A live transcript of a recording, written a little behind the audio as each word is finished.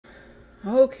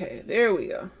Okay, there we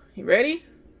go. You ready?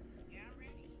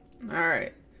 All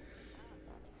right.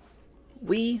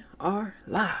 We are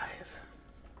live.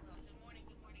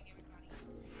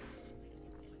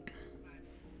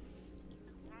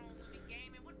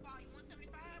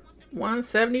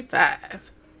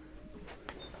 175.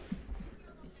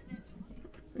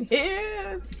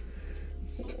 Yeah.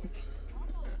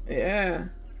 Yeah.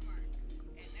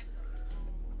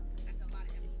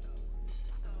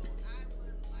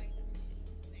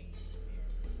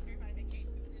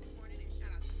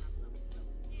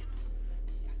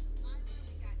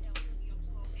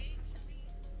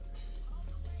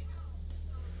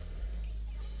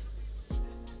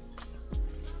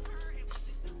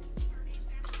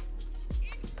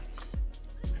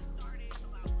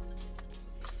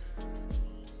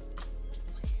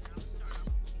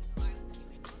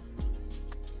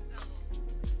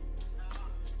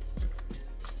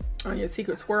 On your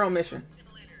secret squirrel mission.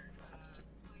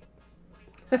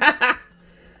 I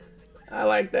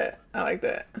like that. I like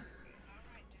that.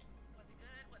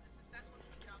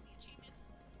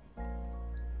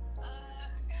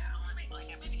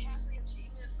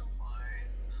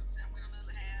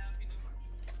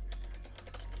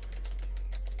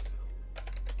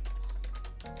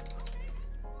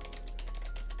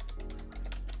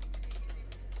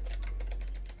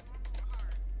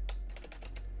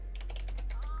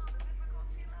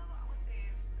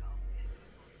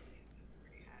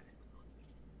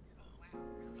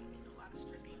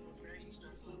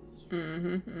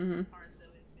 Mm-hmm. Mm-hmm.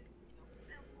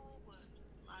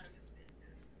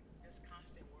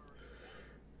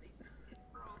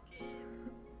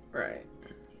 Right.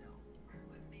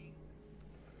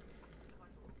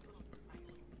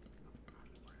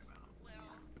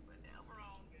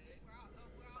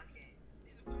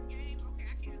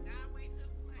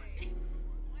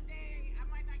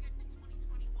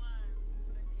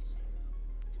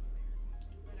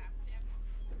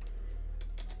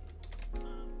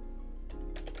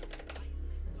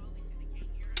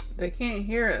 They can't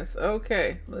hear us.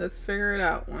 Okay, let's figure it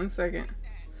out. 1 second.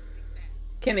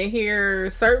 Can they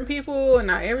hear certain people and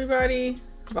not everybody?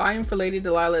 Volume for Lady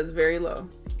Delilah is very low.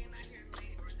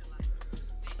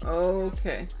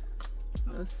 Okay.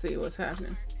 Let's see what's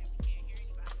happening.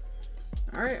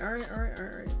 All right.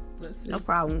 Let's see. No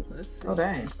problem. Let's see.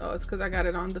 Okay. Oh, it's because I got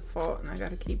it on default and I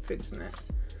got to keep fixing that.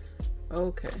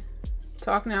 Okay.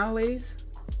 Talk now, ladies.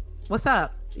 What's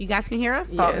up? You guys can hear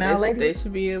us? Talk now, ladies. They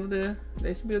should be able to.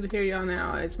 They should be able to hear y'all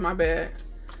now. It's my bad.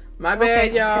 My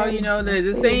bad, y'all. Okay. You know that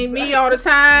this ain't me all the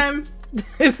time.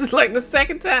 This is like the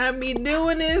second time me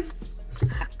doing this.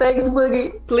 Thanks,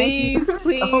 Boogie. Please,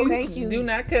 please, Oh, thank you. do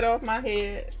not cut off my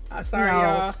head. Sorry, No.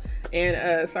 y'all.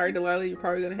 And sorry, Delilah, you're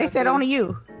probably gonna have They said to... only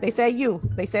you. They said you.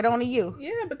 They said only you.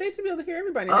 Yeah, but they should be able to hear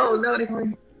everybody now. Oh no, they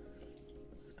can.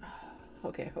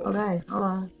 Okay, hold on. Okay, hold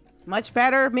on. Much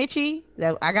better, Mitchie.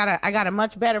 I got a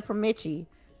much better from Mitchie.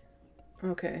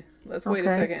 Okay, let's wait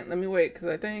a Okay. second. Let me wait because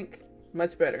I think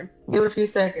much better. Give it a few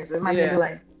seconds. It might be Yeah. a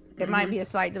delay. It might be a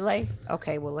slight delay.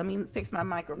 Okay, well let me fix my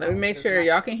microphone. Let me make sure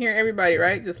y'all can hear everybody,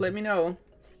 right? Just let me know.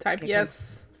 Just type Okay.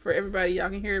 yes for everybody.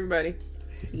 Y'all can hear everybody.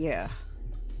 Yeah.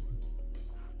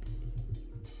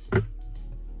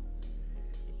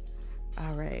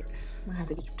 All right. I have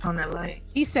to turn that light.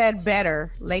 He said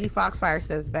better. Lady Foxfire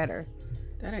says better.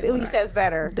 That ain't Billy what I, says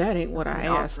better. that ain't what I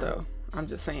asked Awesome. though. I'm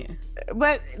just saying.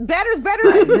 But better's better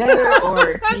Like, than better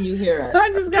or can you hear us? I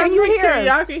just got Can to you make hear sure us?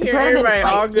 y'all can hear Wait a minute, everybody.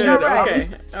 like, All you good. know what?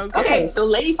 Okay. Okay, so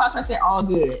Lady Foxman said all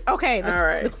good. Okay. All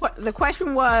right. The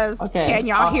question was, Okay, can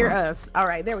y'all hear awesome. us? All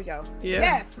right, there we go. Yeah.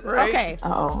 Yes. Right? Okay.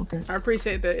 Oh, okay. I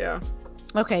appreciate that, y'all.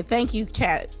 Okay. Thank you,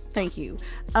 chat. Thank you.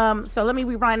 So let me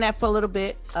rewind that for a little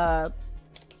bit.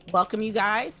 Welcome you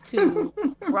guys to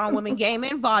Grown Women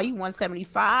Gaming, Volume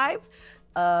 175.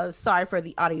 Sorry for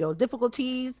the audio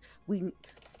difficulties. We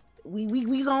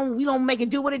gonna make it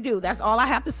do what it do. That's all I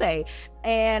have to say.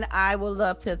 And I would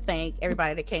love to thank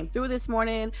everybody that came through this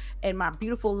morning and my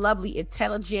beautiful, lovely,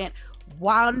 intelligent,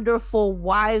 wonderful,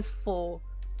 wiseful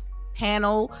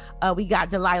panel. We got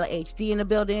Delilah HD in the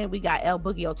building. We got El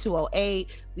Boogie 208.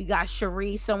 We got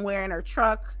Cherie somewhere in her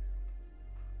truck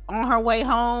on her way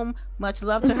home. Much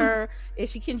love to her.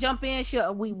 If she can jump in,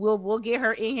 we'll get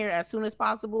her in here as soon as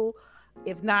possible.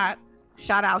 If not,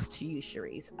 shout outs to you,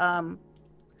 Cherise.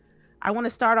 I want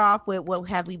to start off with what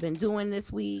have we been doing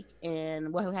this week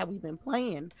and what have we been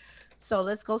playing. So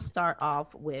let's go start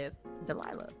off with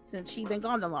Delilah, since she's been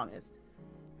gone the longest.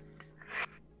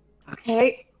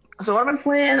 Okay. So I've been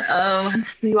playing,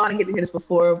 you want to get to hear this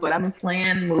before, but I've been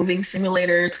playing Moving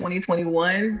Simulator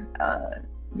 2021.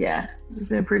 Yeah, just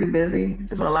been pretty busy.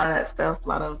 Just with a lot of that stuff, a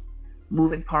lot of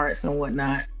moving parts and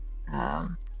whatnot.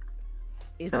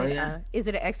 Is So, it yeah. is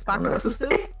it an I don't know Xbox what to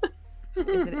exclusive? say.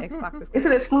 Is it an Xbox It's exclusive?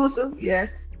 an exclusive,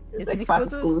 yes. It's It's an Xbox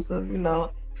exclusive? exclusive, you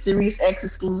know. Series X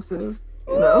exclusive,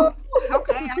 you Ooh, know.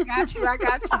 okay, I got you. I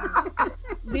got you.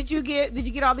 Did you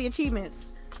get all the achievements?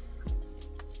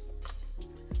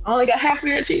 I only got half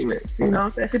your achievements, you know.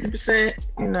 So 50%,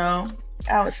 you know,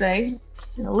 I would say,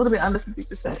 you know, a little bit under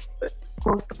 50%, but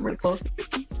close, really close to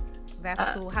 50.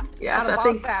 That's cool. How Yeah, the so I boss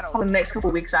think battles? for the next couple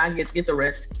of weeks I get the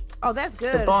rest. Oh, that's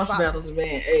The good. boss battles,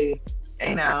 man. Hey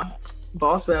now,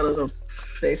 boss battles are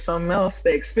they something else.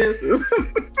 They expensive.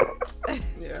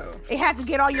 Yo. It has to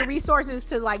get all your resources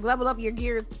to like level up your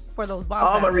gears for those boss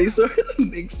All my battles. resources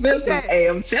expensive. said- Hey,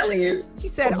 I'm telling you, She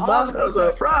said those all boss the battles are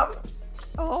a problem.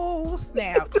 Oh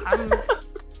snap!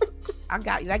 I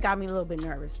got you. That got me a little bit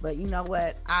nervous, but you know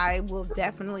what? I will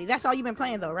definitely. That's all you've been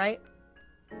playing though, right?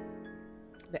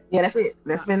 Yeah, that's it.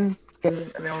 That's been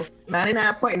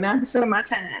 99.9% of my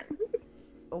time.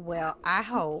 Well, I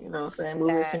hope. You know what I'm saying?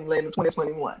 Moving That- Simulator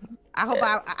 2021. I hope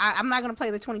Yeah. I'm not gonna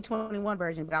play the 2021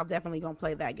 version, but I'll definitely gonna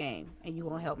play that game, and you're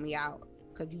gonna help me out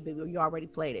because you already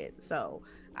played it. So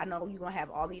I know you're gonna have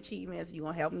all the achievements. You're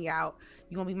gonna help me out.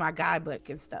 You're gonna be my guidebook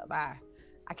and stuff. I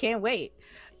can't wait.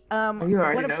 You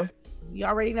already know. You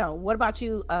already know. What about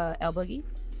you, El Boogie?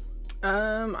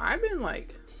 I've been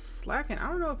like slacking. I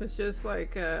don't know if it's just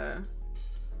like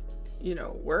you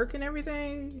know, work and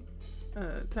everything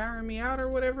tiring me out or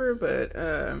whatever, but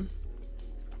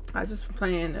I just been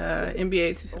playing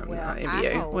NBA Well, not I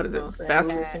NBA. hope- What is You know it? what I'm saying?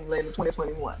 Basketball. Moving Simulator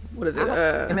 2021. What is it?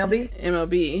 MLB?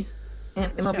 MLB.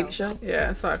 MLB show?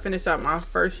 Yeah, so I finished out my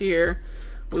first year.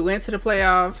 We went to the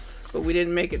playoffs, but we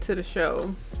didn't make it to the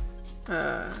show.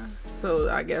 So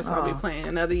I guess I'll be Oh. playing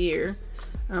another year.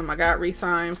 I got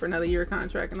re-signed for another year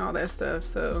contract and all that stuff,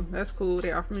 so that's cool.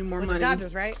 They offered me more With money the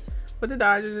Dodgers, right? with the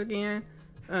Dodgers again.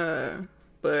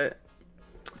 But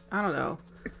I don't know.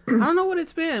 I don't know what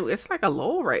it's been. It's like a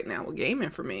lull right now with gaming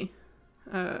for me.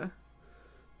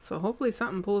 So hopefully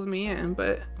something pulls me in.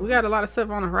 But we got a lot of stuff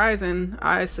on the horizon.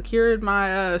 I secured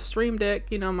my Stream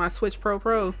Deck, you know, my Switch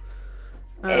Pro.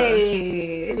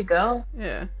 Hey, there you go.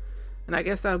 Yeah. And I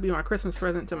guess that'll be my Christmas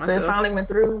present to So myself. it finally went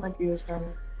through like you was trying to.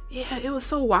 Yeah, it was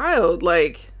so wild.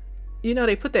 Like, you know,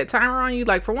 they put that timer on you.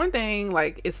 Like, for one thing,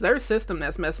 like, it's their system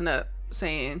that's messing up,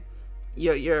 saying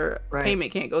your Right.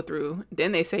 payment can't go through.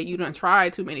 Then they say you done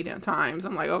tried too many damn times.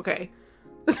 I'm like, okay.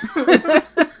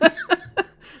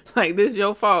 Like, this is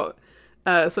your fault.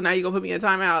 So now you're gonna put me in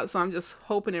timeout. So I'm just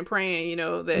hoping and praying, you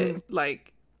know, that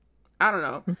like, I don't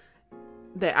know,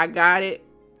 that I got it.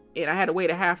 And I had to wait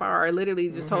a half hour. I literally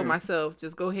just told myself,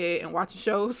 just go ahead and watch a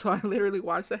show. So I literally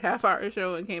watched a half-hour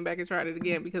show and came back and tried it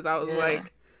again because I was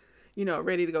like, you know,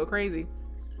 ready to go crazy.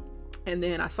 And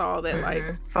then I saw that like,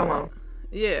 FOMO.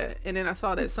 yeah. And then I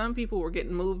saw that some people were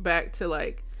getting moved back to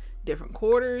like different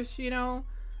quarters, you know,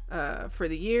 for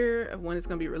the year of when it's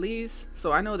going to be released.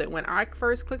 So I know that when I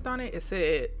first clicked on it, it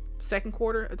said second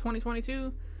quarter of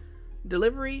 2022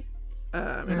 delivery.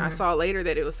 And I saw later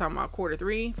that it was talking about quarter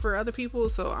 3 for other people.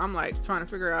 So I'm like trying to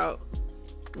figure out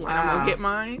when I'm gonna get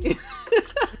mine.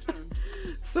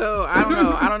 So I don't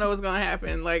know. I don't know what's gonna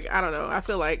happen. Like, I don't know. I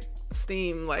feel like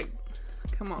Steam, like,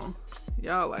 come on,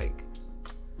 y'all, like,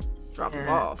 drop the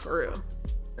ball for real.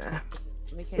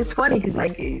 It's funny because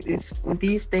like it's with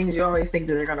these things you always think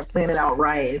that they're gonna plan it out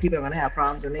right and people are gonna have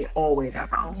problems and they always have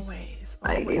problems.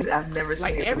 Always. I've never seen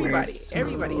Like it to where everybody it's has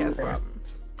smooth. problems.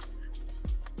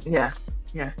 Yeah.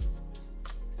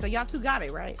 So y'all two got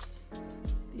it, right?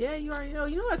 Yeah, you already know.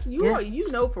 You know what? You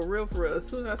know for real. As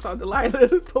soon as I saw Delilah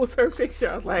post her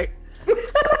picture, I was like,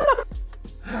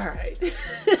 all right.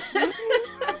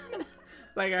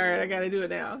 Like, all right, I gotta do it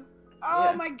now. Oh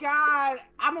Yeah. my god.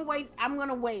 I'm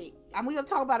gonna wait. I'm gonna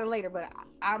talk about it later, but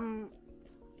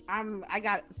I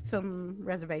got some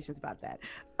reservations about that.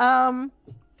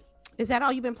 Is that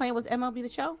all you've been playing was MLB The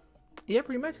Show? Yeah,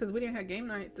 pretty much, because we didn't have game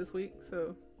night this week.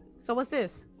 So So what's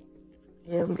this?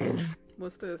 Yeah, we did.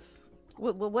 what's this?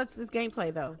 What's this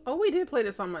gameplay though? Oh, we did play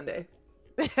this on Monday.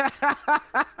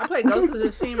 I played Ghost of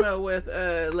Tsushima with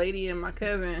a lady and my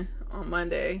cousin on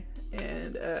Monday,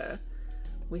 and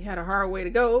we had a hard way to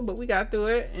go, but we got through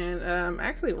it, and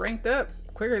actually ranked up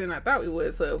quicker than I thought we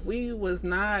would. So if we was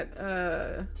not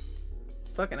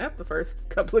fucking up the first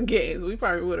couple of games, we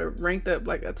probably would have ranked up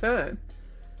like a ton.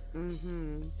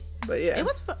 Mm-hmm. But yeah, It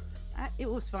was fun. It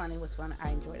was fun.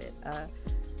 I enjoyed it.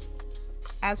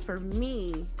 As for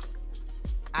me,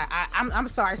 I'm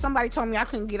sorry. Somebody told me I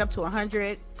couldn't get up to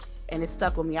 100, and it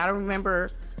stuck with me. I don't remember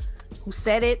who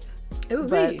said it. it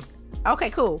was but- me. Okay,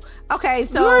 cool. Okay,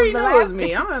 so You already the know last it was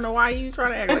me. I don't know why you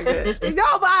trying to act like that.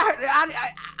 no, but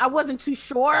I wasn't too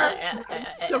sure.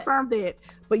 Confirmed it.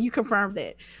 but you confirmed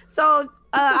it. So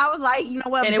I was like, you know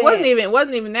what? And it wasn't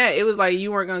even that. It was like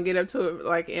you weren't gonna get up to it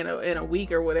like in a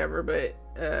week or whatever. But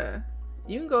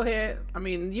you can go ahead. I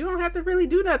mean, you don't have to really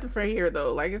do nothing for here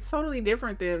though. Like it's totally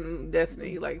different than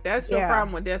Destiny. Like that's your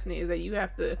problem with Destiny is that you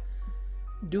have to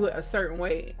do it a certain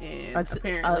way, and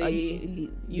apparently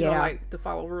you don't like to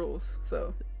follow rules.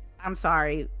 So I'm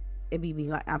sorry. It'd be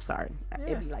like I'm sorry.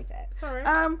 It'd be like that. It's all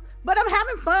right. But I'm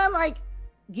having fun. Like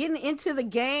getting into the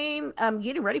game.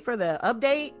 Getting ready for the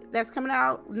update that's coming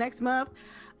out next month.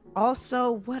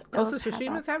 Also, what else?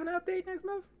 Tsushima's having an update next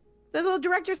month. The little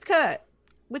director's cut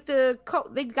with the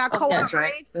they got co-op. That's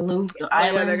right. The new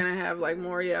island. They're gonna have like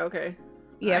more. Yeah. Okay.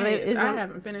 Yeah. I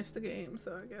haven't finished the game,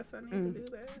 so I guess I need to do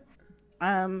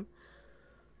that.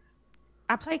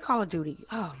 I play Call of Duty.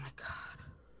 Oh my god.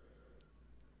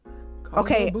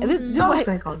 Okay, this is what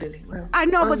Call of Duty. Well, I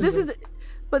know, but this is,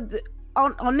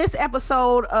 on this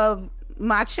episode of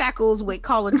my shackles with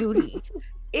Call of Duty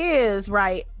is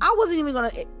right. I wasn't even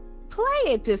gonna play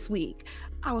it this week.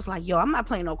 I was like, yo, I'm not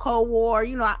playing no Cold War.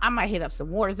 You know, I might hit up some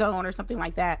Warzone or something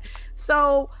like that.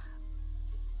 So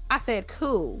I said,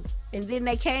 cool. And then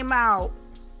they came out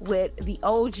with the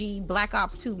OG Black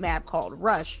Ops 2 map called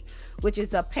Rush, which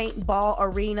is a paintball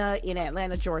arena in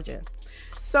Atlanta, Georgia.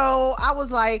 So I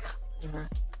was like,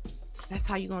 that's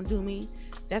how you gonna do me?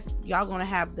 That's y'all gonna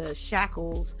have the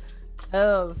shackles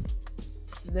of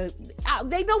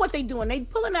they know what they doing. They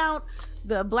pulling out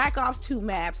the Black Ops 2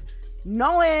 maps,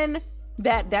 knowing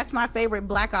that that's my favorite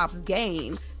Black Ops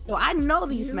game. So I know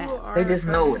these maps. They just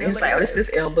know it. It's like, oh, this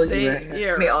L Boogie right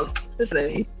here. Yeah. I mean, this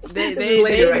lady.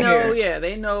 They right know. Here. Yeah,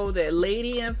 they know that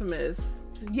Lady Infamous.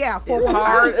 Yeah, is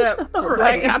hard up for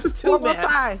Black Ops 2 maps.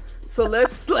 5. So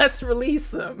let's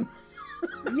release them.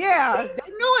 Yeah,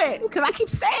 they knew it because I keep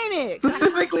saying it.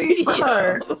 Specifically for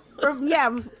her.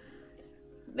 Yeah,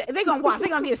 they're gonna watch. They're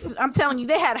gonna get. I'm telling you,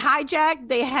 they had Hijack.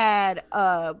 They had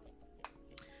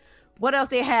what else?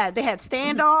 They had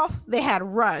Standoff. They had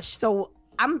Rush. So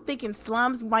I'm thinking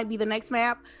Slums might be the next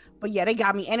map. But yeah, they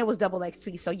got me, and it was double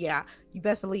XP. So yeah, you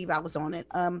best believe I was on it.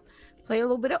 Play a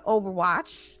little bit of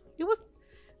Overwatch.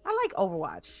 I like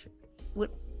Overwatch.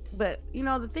 But you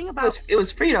know the thing about it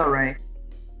was free though, right?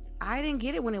 I didn't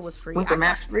get it when it was free. Was the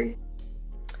maps free?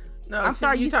 No, I'm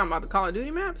sorry. You talking about the Call of Duty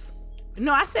maps?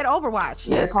 No, I said Overwatch.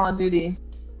 Yeah, Call of Duty.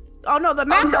 Oh no, the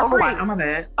maps are free. Oh my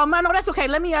bad. Oh no, that's okay.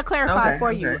 Let me clarify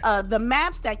for you. The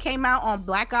maps that came out on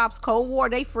Black Ops Cold War,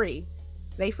 they free.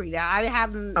 They free. Now I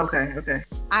haven't. Okay.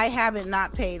 I haven't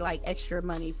not paid like extra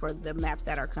money for the maps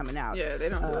that are coming out. Yeah, they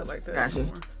don't do it like that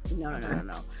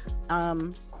anymore.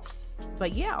 No.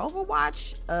 But yeah,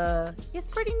 Overwatch, it's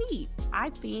pretty neat. I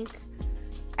think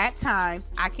at times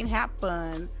I can have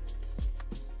fun.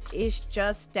 It's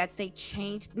just that they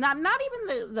changed. Not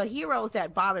even the heroes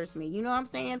that bothers me. You know what I'm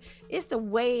saying? It's the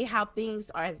way how things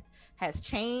has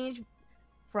changed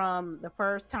from the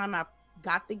first time I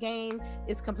got the game.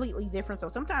 It's completely different. So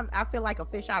sometimes I feel like a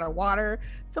fish out of water.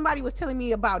 Somebody was telling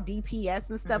me about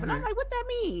DPS and stuff, and I'm like, what that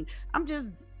mean? I'm just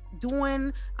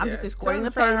escorting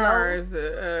the payload.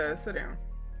 Sit down.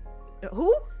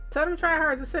 Who? Tell them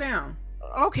tryhards to sit down.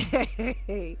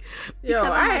 Okay. Yo,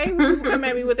 I hate when people come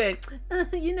at me with that.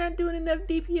 You're not doing enough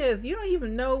DPS. You don't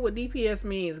even know what DPS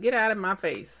means. Get out of my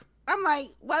face. I'm like,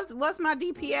 what's my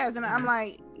DPS? And I'm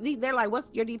like, they're like, what's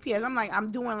your DPS? I'm like,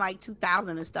 I'm doing like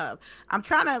 2,000 and stuff. I'm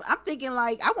thinking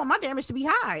like, I want my damage to be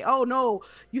high. Oh no,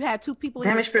 you had 2 people.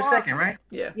 Damage per second, right?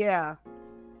 Yeah.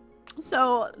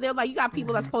 So they're like, you got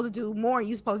people that's supposed to do more and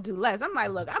you're supposed to do less. I'm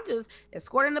like, look, I'm just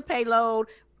escorting the payload,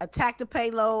 attack the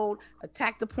payload,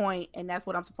 attack the point, and that's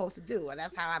what I'm supposed to do, and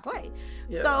that's how I play.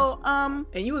 Yeah. So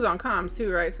and you was on comms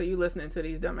too, right? So you listening to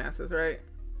these dumbasses, right?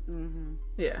 Mm-hmm.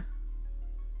 Yeah.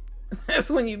 That's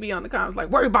when you be on the comms like,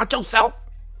 worry about yourself.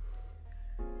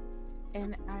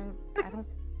 And I don't.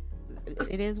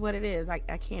 It is what it is. Like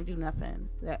I can't do nothing.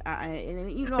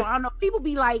 And you know, I don't know. People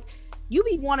be like, you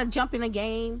be want to jump in a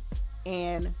game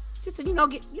and just get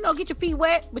your feet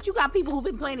wet, but you got people who've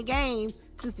been playing the game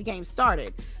since the game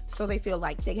started, so they feel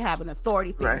like they have an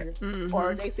authority figure, right. Mm-hmm.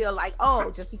 Or they feel like, oh,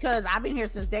 just because I've been here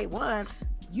since day one,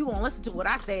 you won't listen to what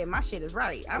I say and my shit is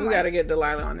right. We gotta get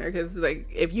Delilah on there, because like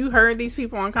if you heard these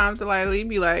people on comms, Delilah, you'd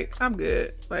be like, I'm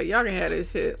good. Like y'all can have this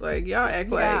shit. Like y'all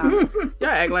act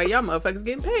like y'all motherfuckers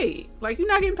getting paid. Like you're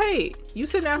not getting paid. You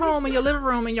sitting at home in your living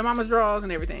room in your mama's drawers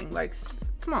and everything. Like,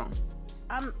 come on.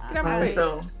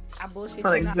 I bullshit.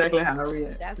 That's exactly how I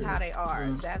react. That's how they are.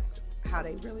 Mm. That's how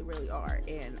they really, really are.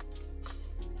 And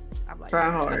I'm like,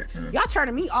 try hard. Y'all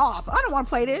turning me off. I don't want to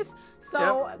play this.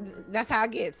 So that's how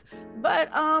it gets. But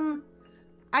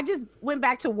I just went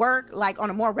back to work like on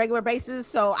a more regular basis.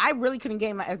 So I really couldn't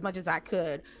game as much as I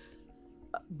could.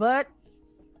 but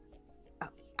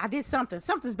I did something.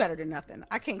 Something's better than nothing.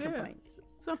 I can't Yeah. complain.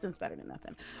 Something's better than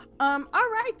nothing. All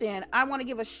right then. I want to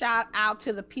give a shout out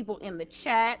to the people in the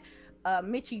chat.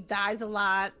 Mitchie Dies a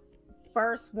Lot,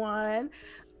 first one.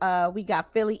 We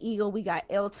got Philly Eagle, we got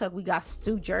L Tug, we got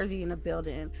Stu Jersey in the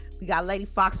building. We got Lady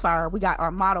Foxfire. We got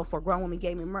our motto for Grown Women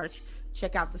Gaming merch.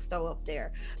 Check out the store up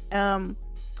there.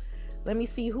 Let me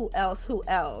see who else.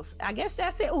 I guess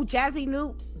that's it. Oh, Jazzy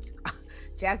Noob.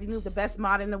 Jazzy Noob, the best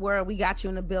mod in the world. We got you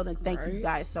in the building. Thank you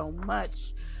guys so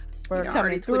much for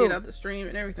coming through. Tweeted out the stream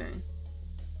and everything.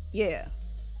 Yeah.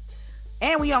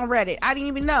 And we on Reddit. I didn't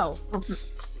even know.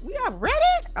 We on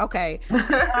Reddit? Okay.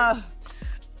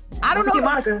 I don't know.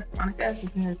 Monica. Monica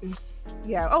here too.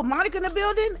 Yeah. Oh, Monica in the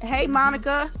building. Hey,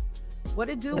 Monica. What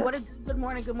it do? What it do? Good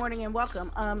morning, and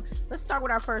welcome. Let's start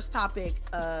with our first topic.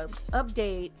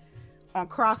 Update on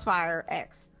Crossfire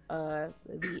X, the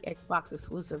Xbox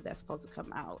exclusive that's supposed to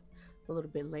come out a little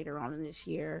bit later on in this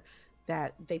year.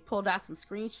 That they pulled out some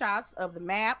screenshots of the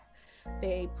map.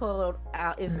 They pulled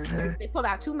out they pulled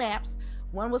out 2 maps.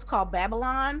 One was called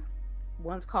Babylon.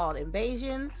 One's called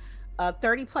Invasion.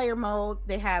 30-player mode.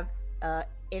 They have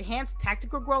enhanced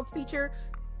tactical growth feature,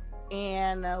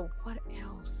 and what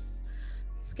else?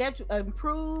 Schedule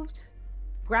improved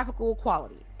graphical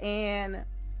quality. And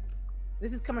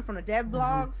this is coming from the dev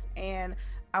blogs, and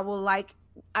I would like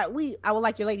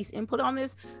your ladies' input on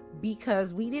this,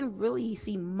 because we didn't really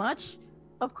see much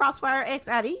of Crossfire X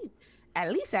at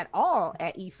least at all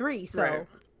at E3. So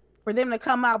for them to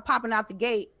come out popping out the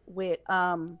gate with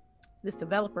this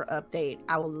developer update,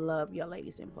 I would love your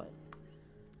ladies' input.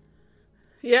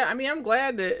 Yeah, I mean, I'm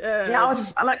glad that.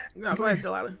 No, go ahead,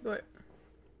 Delilah. Go ahead.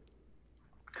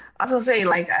 I was gonna say,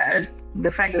 like,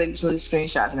 the fact that they just released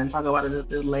screenshots and then talk about the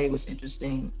delay was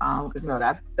interesting. Because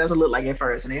that doesn't look like at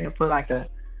first when they put like a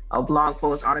blog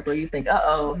post article, you think,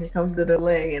 here comes the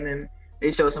delay, and then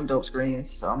they show some dope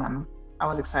screens. So I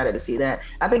was excited to see that.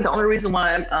 I think the only reason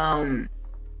why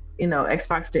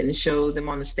Xbox didn't show them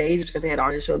on the stage is because they had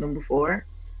already showed them before,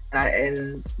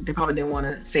 and they probably didn't want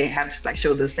to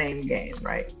show the same game,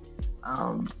 right?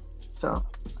 So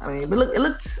I mean, but look,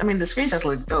 the screenshots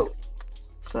look dope.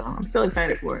 So I'm still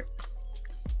excited for it.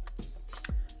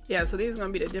 Yeah, so these are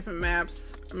gonna be the different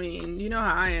maps. I mean, you know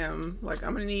how I am. Like,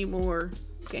 I'm gonna need more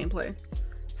gameplay.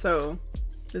 So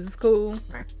this is cool.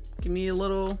 Right. Give me a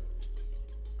little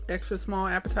extra small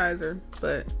appetizer,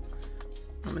 but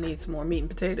I'm gonna need some more meat and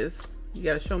potatoes. You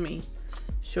gotta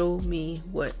show me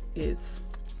what it's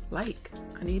like.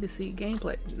 I need to see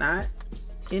gameplay, not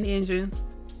in-engine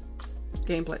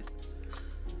gameplay.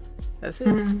 That's it.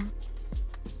 Mm-hmm.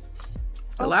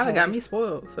 A lot got me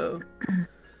spoiled, so.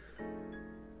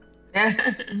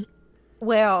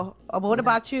 Well, what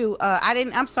about you?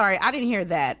 I'm sorry, I didn't hear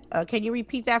that. Can you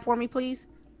repeat that for me, please?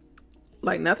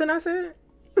 Like nothing I said?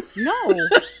 No.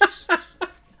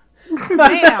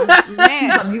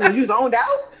 Ma'am. You was zoned out?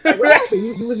 Like, what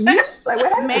happened? You was mute? Like,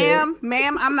 what happened?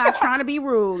 Ma'am, I'm not trying to be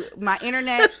rude. My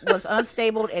internet was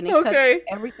unstable and it cut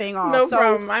everything off. No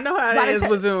problem. I know how that is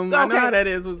with Zoom. Okay. I know how that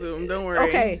is with Zoom. Don't worry.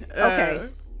 Okay.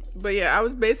 But yeah, I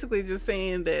was basically just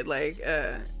saying that, like,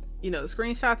 the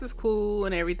screenshots is cool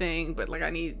and everything, but like I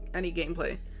need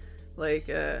gameplay. Like,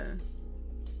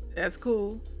 that's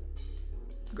cool.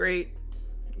 Great.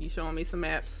 You showing me some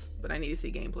maps, but I need to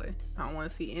see gameplay. I don't want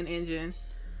to see in-engine.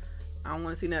 I don't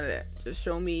want to see none of that. Just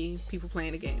show me people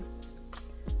playing the game.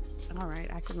 All right,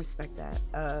 I can respect that.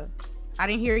 I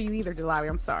didn't hear you either, Delilah.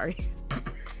 I'm sorry.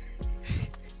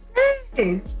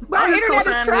 Hey, my internet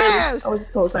is trash. I was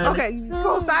just co-signing. Okay, you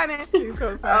co-signing.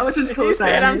 I was just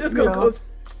co-signing. I'm just gonna co-sign.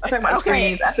 I'm talking about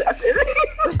screens. I said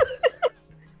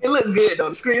it looks good though.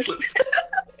 The screens look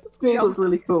look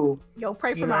really cool. Yo,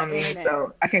 pray for my internet.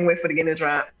 So I can't wait for the game to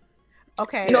drop.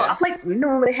 Okay. I played.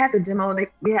 When they had the demo,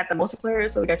 we had the multiplayer,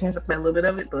 so we got a chance to play a little bit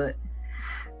of it. But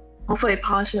hopefully they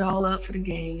polish it all up for the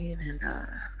game, and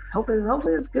hopefully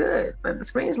it's good. But the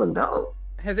screens look dope.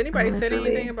 Has anybody said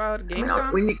anything about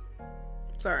Gamescom?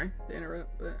 Sorry to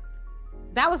interrupt, but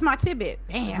that was my tidbit.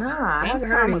 Damn. I haven't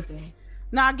heard anything.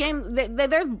 Nah, there's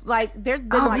been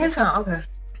Gamescom. Okay.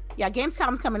 Yeah,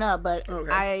 Gamescom's coming up, but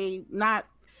okay.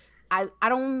 I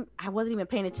wasn't even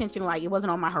paying attention. Like, it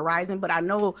wasn't on my horizon, but I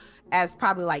know as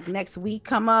probably like next week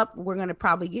come up, we're gonna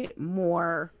probably get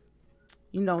more,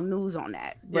 news on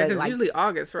that. Yeah, because usually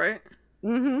August, right?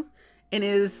 Mm-hmm. And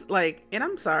is like, and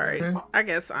I'm sorry, I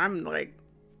guess I'm like,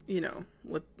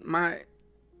 with my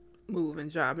move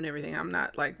and job and everything, I'm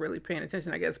not like really paying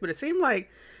attention, I guess. But it seemed like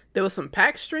there was some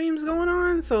PAX streams going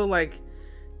on. So like,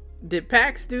 did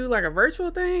PAX do like a virtual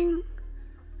thing?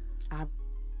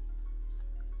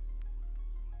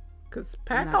 Because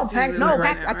PAX. No, PAX No, is right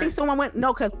PAX. now, I think someone went.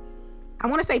 No, because I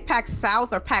want to say PAX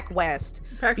South or PAX West.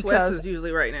 PAX West is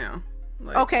usually right now.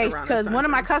 Like, Okay, around this because time one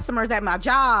of my frame. customers at my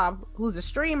job, who's a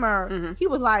streamer, Mhm. he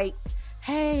was like,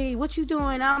 "Hey, what you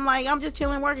doing?" I'm like, "I'm just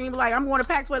chilling, working." He was like, "I'm going to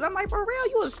PAX West." I'm like, "For real?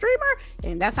 You a streamer?"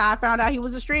 And that's how I found out he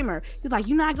was a streamer. He's like,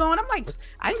 "You not going?" I'm like,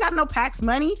 "I ain't got no PAX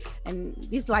money." And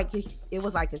he's like, it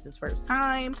was like it's his first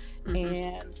time, Mhm.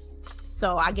 and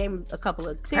so I gave him a couple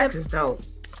of PAX tips. is dope.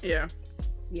 Yeah.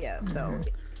 Yeah, so Mhm.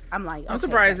 I'm like, I'm okay,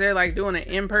 surprised they're like doing an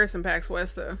in-person PAX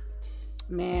West though.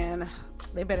 man,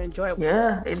 they better enjoy it.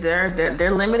 Yeah,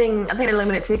 they're limiting. I think they're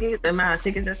limiting tickets, the amount of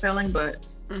tickets they're selling. But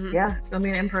Mhm. yeah, it's gonna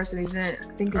be an in-person event.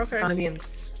 I think it's Okay. gonna be in,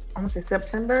 I want to say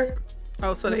September.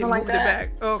 Oh, so they Something moved like it that.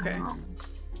 back. Oh, okay.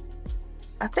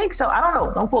 I think so. I don't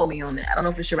know. Don't quote me on that. I don't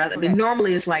know for sure about that. Okay. But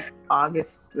normally it's like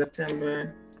August,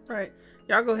 September. Right.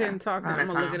 Y'all go ahead Yeah, and talk. Then around I'm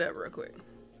that gonna look time. it up real quick.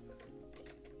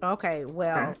 Okay,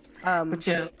 well, But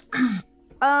yeah,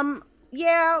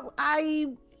 yeah, I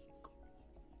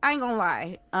ain't gonna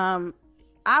lie.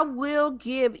 I will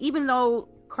give, even though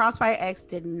Crossfire X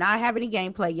did not have any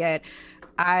gameplay yet,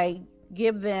 I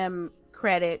give them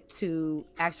credit to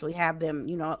actually have them,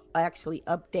 actually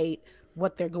update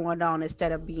what they're going on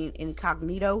instead of being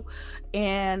incognito.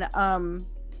 And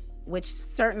which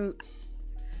certain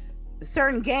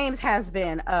games has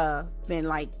been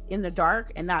like in the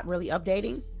dark and not really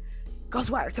updating.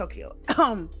 Ghostwire Tokyo.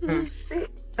 see,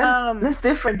 Um, that's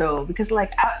different though, because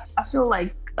like I feel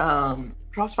like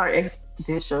Crossfire X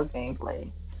did show gameplay.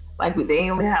 Like they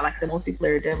only had like the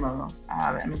multiplayer demo.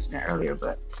 I mentioned that earlier,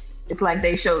 but it's like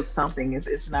they showed something.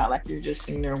 It's not like you're just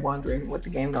sitting there wondering what the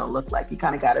game gonna look like. You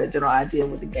kind of got a general idea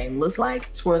of what the game looks like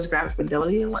as far as graphic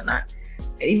fidelity and whatnot.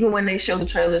 And even when they showed the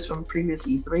trailers from previous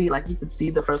E3, like you could see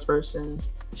the first person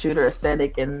shooter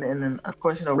aesthetic, and then of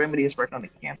course Remedy is working on the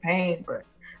campaign, but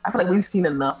I feel like we've seen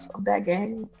enough of that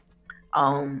game.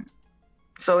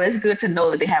 So it's good to know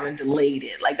that they haven't delayed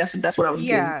it. Like that's what I was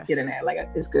getting at. Like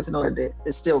it's good to know that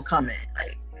it's still coming.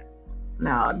 Like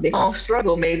now they gonna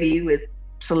struggle maybe with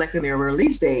selecting their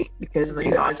release date because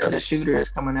there's other shooters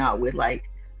coming out with like,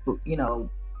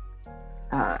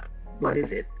 what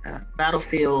is it?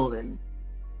 Battlefield and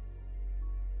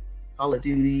Call of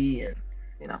Duty and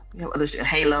other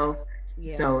Halo.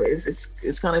 yeah. So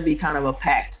it's gonna be kind of a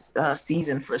packed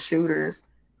season for shooters.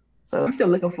 So I'm still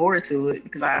looking forward to it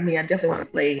because I definitely want to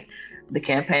play the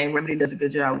campaign. Remedy does a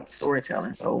good job with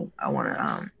storytelling, so I want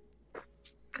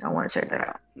to check that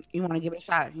out. You want to give it a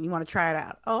shot. You want to try it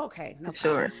out. Oh, okay. No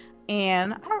Sure. problem.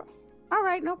 And all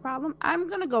right, no problem. I'm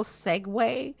gonna go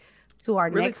segue to our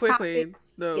Really next quickly, topic.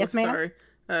 though. Yes, ma'am. Sorry.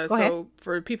 Go ahead. So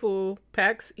for people,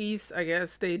 PAX East, I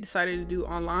guess they decided to do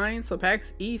online. So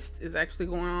PAX East is actually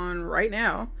going on right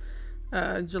now,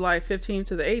 July 15th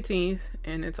to the 18th,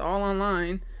 and it's all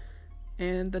online.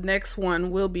 And the next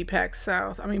one will be PAX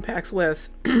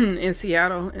West in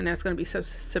Seattle, and that's going to be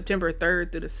September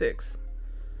 3rd through the 6th.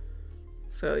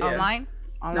 So yeah, Online.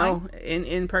 no,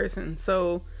 in person.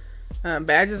 So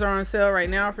badges are on sale right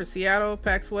now for Seattle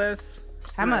PAX West.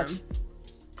 How much?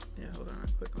 Yeah, hold on,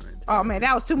 click on it. Oh man,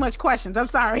 that was too much questions. I'm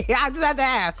sorry. I just had to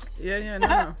ask. Yeah,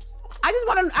 no.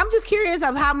 I'm just curious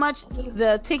of how much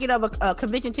the ticket of a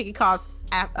convention ticket costs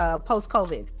post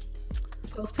COVID,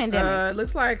 post pandemic. It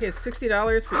looks like it's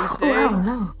 $60 for each Oh, day. I don't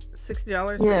know.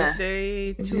 $60 for Yeah. each day.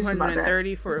 It's usually about that.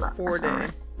 $230 for a 4-day.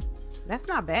 alright. That's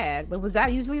not bad. But was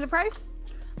that usually the price?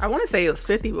 I want to say it was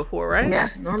 $50 before, right? Yeah,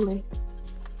 normally.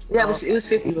 Yeah, it was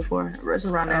 50 before. It was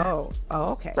around there. Oh,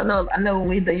 okay. So I know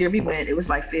the year we went, it was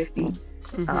like 50,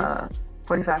 Mhm.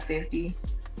 45, 50.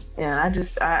 And I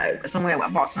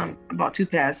bought 2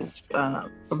 passes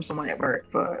from someone at work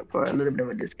for a little bit of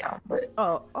a discount. But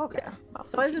Oh, okay. yeah,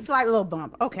 about So it's 50. just like a little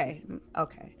bump. Okay. All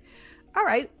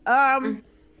right.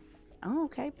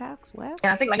 Okay, PAX West.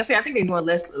 And I think, like I said, I think they're doing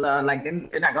less. Like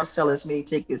they're not gonna sell as many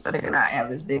tickets, so they're not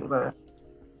have as big of a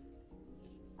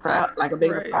like a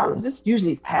bigger Right. problem. It's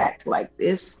usually packed like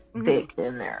this Mhm. thick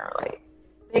in there. Like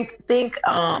think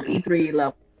E3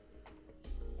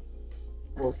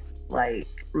 levels like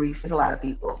Reese. There's a lot of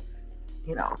people,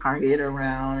 can't get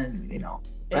around, and And not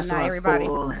restaurants everybody.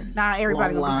 full and Not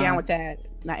everybody long gonna be down lines. with that.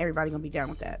 Not everybody gonna be down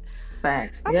with that.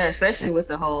 Facts. Yeah, especially with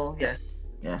the whole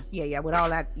Yeah, with all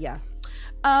that, yeah.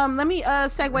 Let me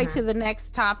segue to the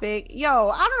next topic. Yo,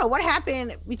 I don't know what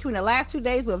happened between the last 2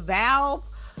 days with Valve.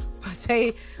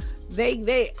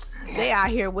 They out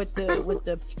here with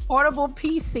the portable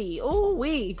PC. Ooh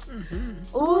wee.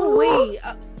 Mhm. Ooh wee.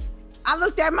 I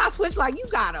looked at my Switch like, you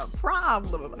got a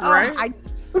problem. Right. I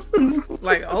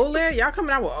Like OLED? Y'all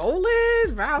coming out with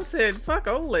OLED? Valve said, fuck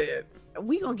OLED.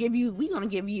 we gonna give you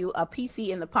a PC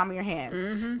in the palm of your hands.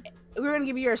 Mm-hmm. We're gonna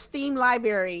give you your Steam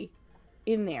library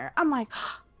in there. I'm like,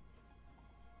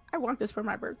 I want this for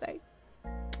my birthday.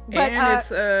 But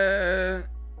it's a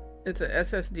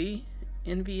SSD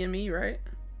NVMe, right?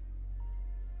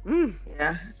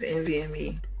 Yeah, it's the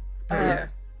NVMe. Yeah.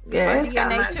 Yeah, it's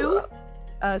got RDNA nice 2.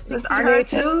 60 RDNA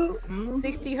hertz, 2.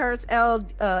 60 hertz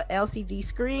LCD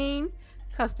screen,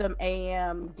 custom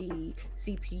AMD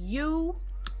CPU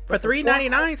For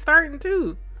 $399 starting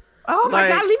too. Oh my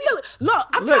Like, God! Leave me alone. Look,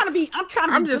 I'm trying to be.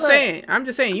 I'm just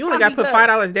good. saying. You only got to put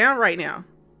 $5 down right now.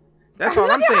 That's all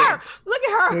I'm saying. Look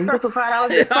at her. You put $5. All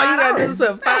you got to do is put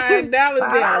 $5 down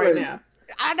right now.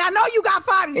 I know you got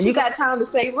 $5. And you got time to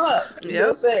save up. You know what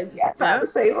I'm saying? You got time to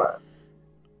save up.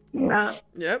 You know?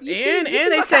 Yep. You And see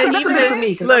they what said kind of even for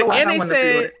me, the, look, otherwise and I they wouldn't have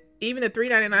said pre-ordered. even the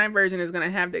 $399 version is gonna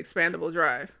have the expandable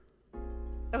drive.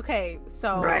 Okay,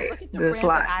 so Right. look at the The friends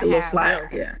slide. that I The little have. slide.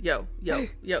 Yeah.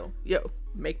 Yo.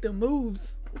 Make the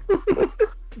moves.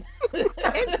 They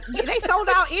sold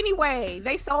out anyway.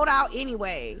 They sold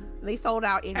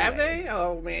out anyway. Have they?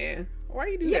 Oh man. Why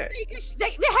you do Yeah, that? they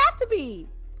have to be.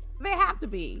 They have to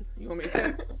be. You want me to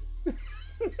check?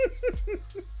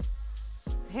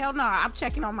 Hell no, I'm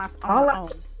checking on my All I- own.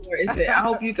 Or is it, I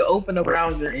hope you can open a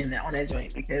browser on that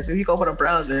joint, because if you can open a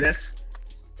browser, that's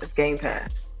Game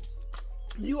Pass.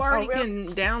 You already really?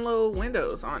 can download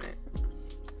Windows on it.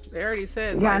 They already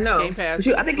said Yeah, I like, know. Game Pass.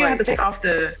 But I think you have to take off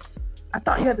the. I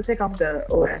thought you had to take off the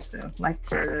OS though, like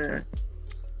for.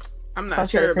 I'm not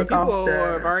thought you had sure, to but take off people the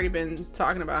have already been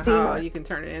talking about Steam. how you can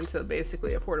turn it into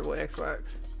basically a portable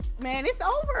Xbox. Man, it's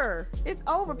over. It's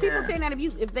over. People Yeah. saying that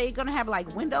if they're gonna have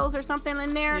like Windows or something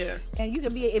in there, Yeah. and you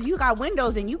can be if you got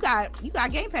Windows and you got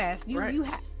Game Pass, Right. you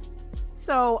have.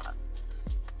 So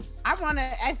I want to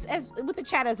as with the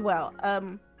chat as well.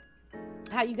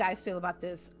 How you guys feel about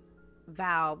this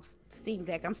Valve's Steam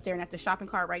Deck? I'm staring at the shopping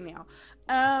cart right now.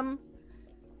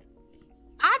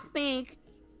 I think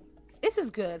this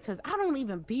is good because I don't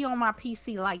even be on my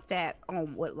PC like that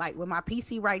on with my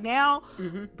PC right now.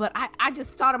 Mm-hmm. But I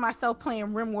just thought of myself playing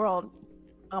RimWorld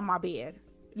on my bed.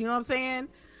 You know what I'm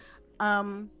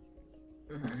saying?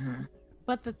 Mhm.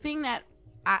 But the thing that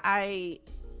I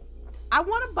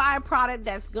want to buy a product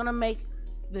that's gonna make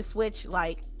the Switch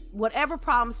like whatever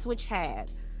problem Switch had.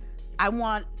 I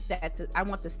want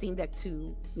the Steam Deck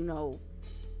to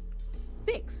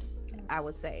fix. I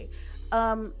would say.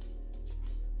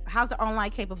 How's the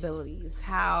online capabilities?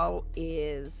 How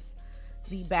is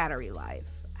the battery life?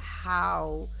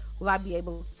 How will I be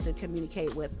able to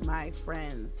communicate with my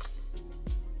friends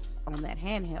on that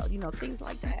handheld? Things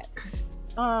like that.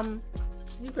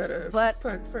 You better But-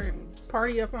 put freaking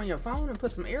party up on your phone and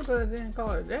put some earbuds in and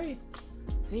call it a day.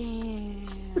 Damn.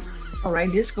 All right,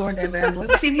 Discord that bad boy.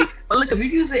 See, if you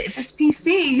use it, if it's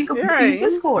PC, you can Right. use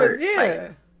Discord. But yeah.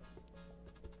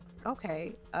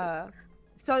 Okay.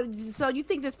 So you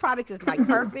think this product is like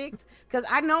perfect? Because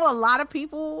I know a lot of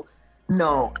people.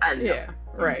 No, I know. Yeah.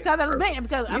 Right. Because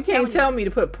You I'm can't telling tell me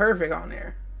to put perfect on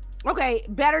there. Okay,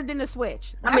 better than the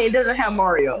Switch. I mean, it doesn't have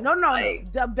Mario. No,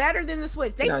 Like, the better than the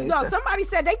Switch. No, you said- Somebody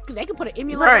said they could put an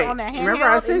emulator Right. on that handheld. Remember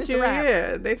I and sent it's you? a wrap.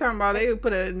 Yeah. They talking about they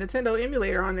put a Nintendo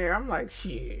emulator on there. I'm like,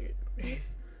 shit.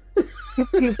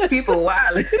 people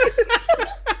wild.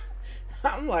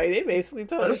 I'm like, they basically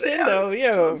told I'm saying, Nintendo,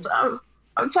 yo.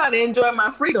 I'm trying to enjoy my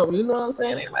freedom. You know what I'm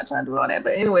saying? Ain't nobody trying to do all that.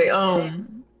 But anyway, yeah,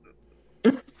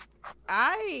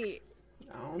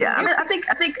 I think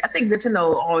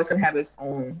Nintendo always gonna have its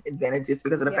own advantages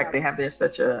because of the fact they have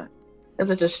such a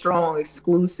strong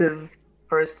exclusive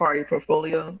first party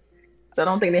portfolio. So I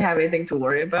don't think they have anything to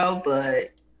worry about.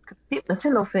 But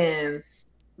Nintendo fans,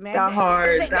 Man,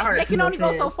 they can only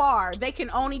go so far. They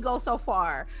can only go so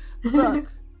far.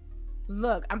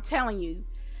 Look, I'm telling you.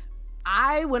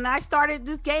 When I started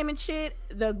this game and shit,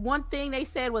 the one thing they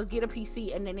said was get a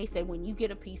PC, and then they said when you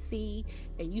get a PC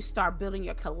and you start building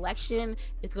your collection,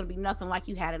 it's gonna be nothing like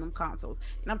you had in them consoles.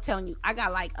 And I'm telling you, I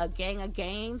got like a gang of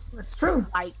games. That's true.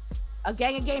 Like a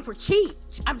gang of games for cheap.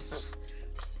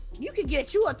 You can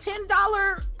get you a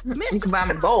 $10 mystery. You can buy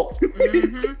them in bulk.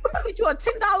 Mm-hmm. Get you a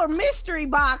 $10 mystery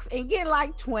box and get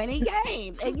like 20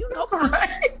 games, and Right. you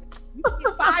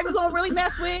get 5 you're gonna really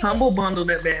mess with. Humble bundle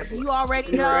that bad boy. You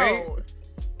already know. Right.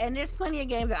 And there's plenty of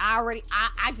games that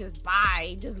I just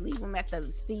buy, just leave them at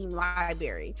the Steam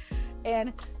library.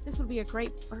 And this would be a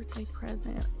great birthday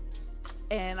present.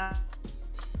 And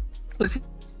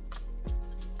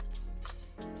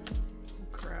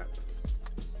Crap.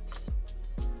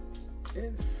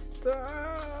 It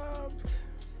stopped.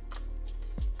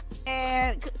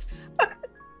 and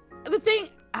the thing,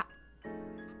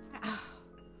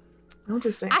 I'm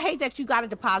just saying. I hate that you got a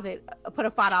deposit, put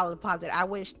a $5 deposit. I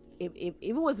wish if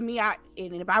it was me, and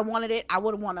if I wanted it, I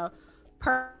would want to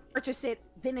purchase it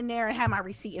then and there and have my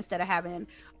receipt instead of having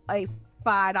a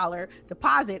 $5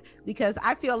 deposit, because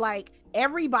I feel like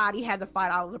everybody has a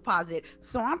 $5 deposit.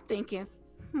 So I'm thinking,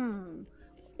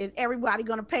 is everybody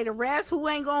gonna pay the rest? Who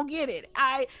ain't gonna get it?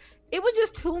 It was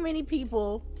just too many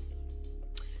people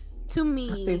to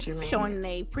me showing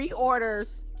they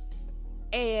pre-orders,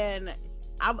 and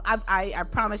I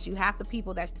promise you, half the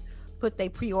people that put their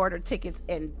pre-order tickets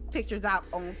and pictures out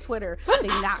on Twitter, they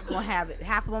not gonna have it.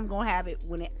 Half of them gonna have it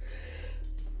when it.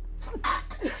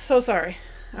 So sorry,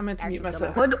 I meant to mute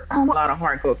myself. But a lot of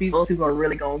hardcore people, those people are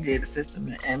really gonna get the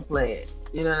system and play it.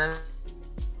 You know what I mean?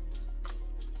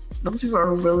 Those people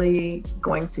are really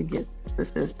going to get the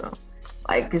system,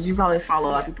 like, because you probably follow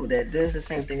a lot of people that does the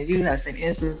same thing as you, have the same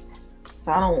interests.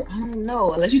 So I don't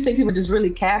know, unless you think people just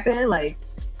really capping, like,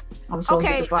 I'm so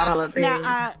okay. $5 things.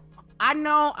 Now, I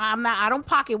know I don't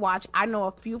pocket watch. I know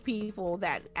a few people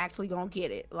that actually gonna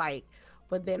get it, like,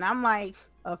 but then I'm like,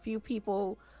 a few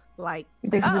people, like,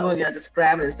 you think some people just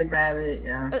grab it just to grab it?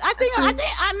 Yeah. I think I'm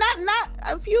not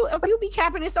a few be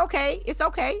capping. It's okay.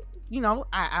 You know,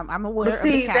 I'm aware of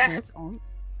the capping.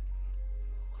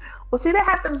 Well, see, that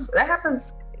happens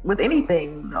with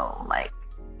anything, though. Like,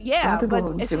 yeah, but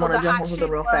it's want to jump over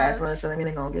real fast when something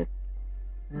ain't gonna get.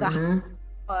 The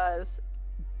was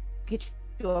get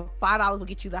you a $5 will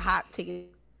get you the hot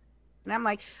ticket, and I'm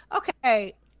like,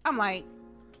 okay. I'm like,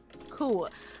 cool.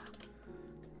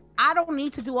 I don't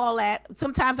need to do all that.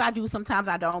 Sometimes I do, sometimes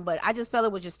I don't. But I just felt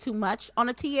it was just too much on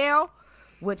a TL,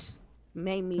 which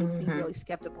made me be really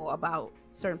skeptical about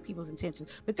certain people's intentions.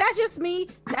 But that's just me.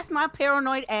 That's my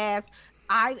paranoid ass.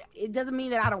 It doesn't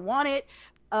mean that I don't want it.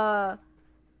 I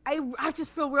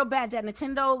just feel real bad that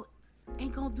Nintendo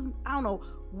ain't gonna do. I don't know,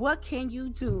 what can you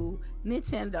do,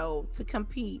 Nintendo, to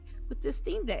compete with this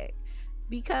Steam Deck?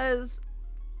 Because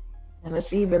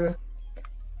it's even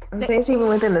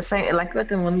within the same, like,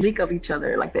 within one week of each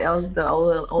other, like the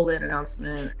OLED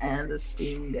announcement and the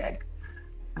Steam Deck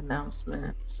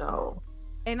announcement. So,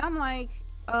 and I'm like,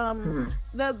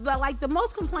 the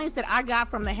most complaints that I got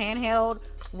from the handheld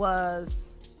was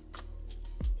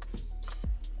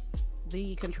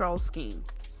the control scheme.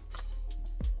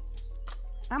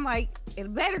 I'm like, it's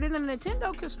better than the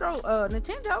Nintendo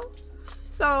Nintendo.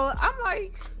 So I'm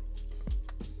like,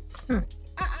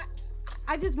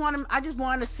 I just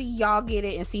want to see y'all get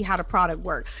it and see how the product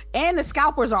works. And the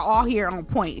scalpers are all here on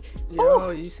point.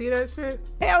 Yo, you see that shit?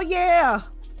 Hell yeah!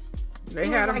 They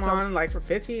had them on like for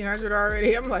 $1,500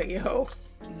 already. I'm like, yo,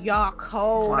 y'all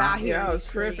cold out here. Yeah, I was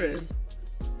tripping.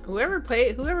 Whoever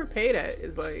paid that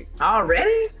is like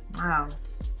already. Wow.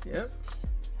 Yep.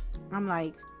 I'm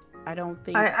like, I don't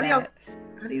think. How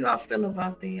do you all feel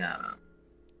about the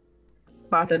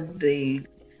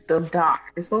dock?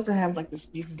 It's supposed to have like this.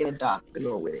 You can get a dock to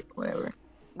go with it, whatever.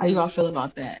 How do you all feel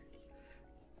about that?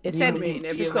 If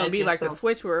it's gonna be like the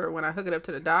Switch, where when I hook it up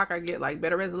to the dock, I get like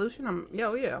better resolution, I'm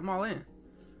all in.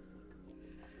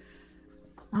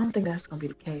 I don't think that's gonna be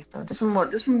the case though. Just from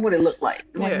what it looked like.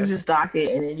 Like, you just dock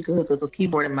it and then you can hook up a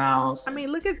keyboard and mouse. I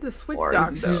mean, look at the Switch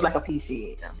dock. It's just like a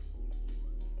PC. Yeah.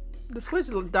 The Switch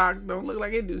dock don't look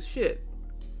like it do shit.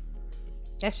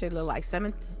 That shit look like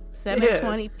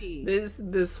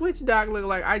 720p. The Switch dock look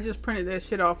like I just printed that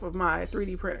shit off of my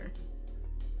 3D printer.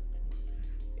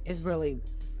 It's really,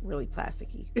 really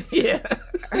plasticky. Yeah.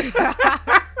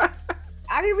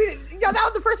 I didn't read it. That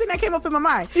was the first thing that came up in my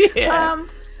mind. Yeah.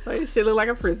 Like, shit look like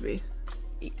a frisbee.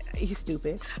 You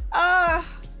stupid. I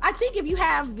think if you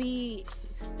have the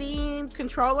Steam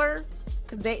controller,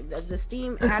 the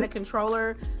Steam had a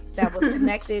controller that was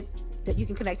connected, that you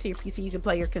can connect to your PC. You can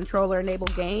play your controller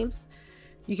enabled games.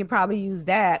 You can probably use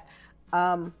that.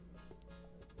 And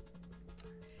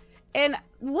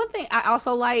one thing I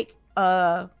also like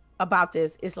about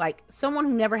this is, like, someone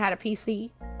who never had a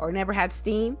PC or never had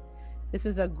Steam, this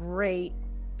is a great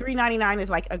 $399 is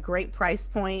like a great price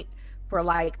point for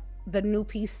like the new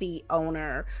PC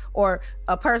owner or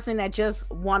a person that just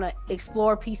want to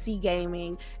explore PC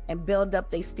gaming and build up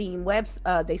their Steam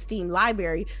their Steam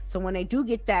library. So when they do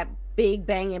get that big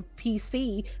banging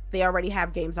PC, they already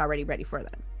have games already ready for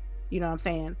them. You know what I'm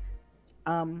saying?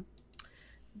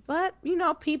 But you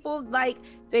know, people like,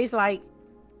 they's like,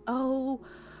 oh,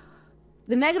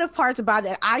 the negative parts about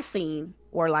that I seen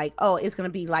were like, oh, it's going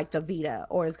to be like the Vita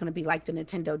or it's going to be like the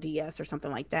Nintendo DS or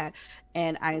something like that.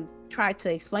 And I tried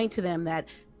to explain to them that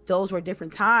those were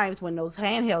different times when those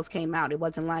handhelds came out. It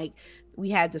wasn't like we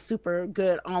had the super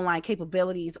good online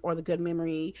capabilities or the good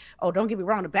memory. Oh, don't get me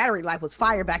wrong, the battery life was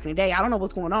fire back in the day. I don't know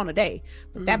what's going on today,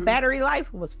 but that battery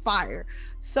life was fire.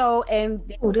 So, and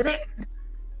did it?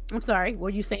 I'm sorry.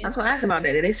 What are you saying? That's what I asked about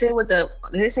that. Did they say did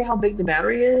they say how big the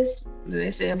battery is? Did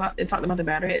they say they talked about the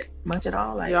battery much at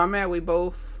all? Like, Yeah, I'm mad we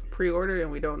both pre-ordered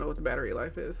and we don't know what the battery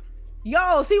life is.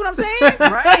 Yo, see what I'm saying?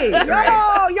 right, Yo,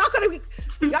 right. y'all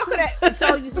could have.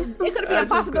 So it could be a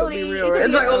possibility.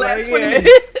 It's like, like, 20 yeah.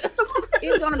 minutes.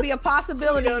 It's gonna be a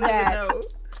possibility You don't that. even know.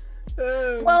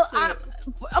 Oh, Well, shit.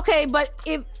 okay, but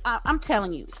if I'm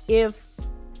telling you, if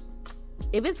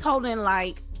it's holding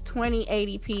like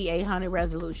 2080p 800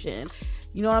 resolution,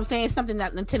 you know what I'm saying? Something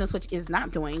that Nintendo Switch is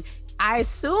not doing. I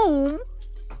assume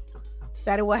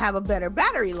that it will have a better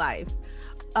battery life.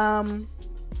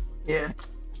 Yeah.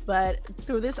 But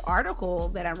through this article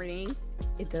that I'm reading,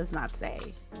 it does not say.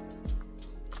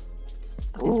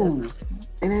 Ooh.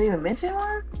 They didn't even mention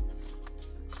one?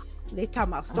 They talk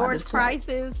about storage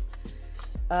prices,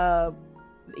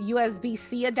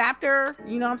 USB-C adapter,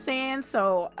 you know what I'm saying?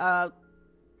 So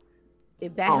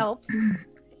if that helps.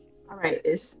 All right,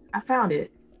 I found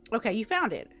it. Okay, you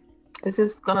found it. This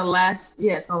is gonna last,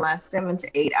 it's gonna last 7 to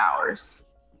 8 hours.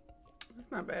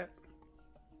 That's not bad.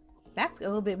 That's a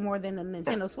little bit more than the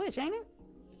Nintendo Switch, ain't it?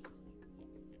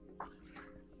 I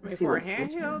mean, for a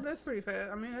handheld, that's pretty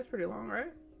fast. I mean, that's pretty long,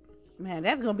 right? Man,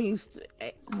 that's gonna be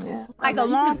Yeah. like a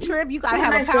long trip. You gotta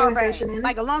have a power bank.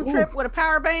 Like a long trip with a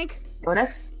power bank. Oh,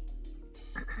 that's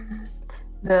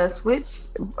the Switch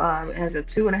has a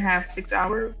 2.5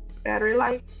 6-hour battery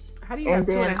life. How do you have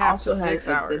 2.5 to 6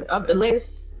 hours? The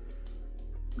latest.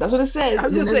 That's what it says.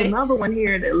 And then there's another one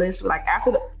here that lists like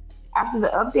after the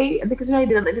update. I think they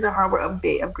did a hardware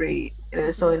upgrade,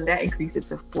 and so that increased it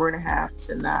to 4.5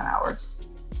 to 9 hours.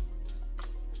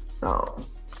 So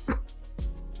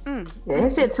yeah,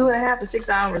 it said 2.5 to 6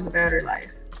 hours of battery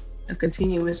life of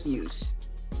continuous use.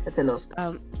 That's in those.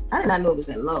 I did not know it was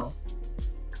that low.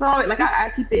 So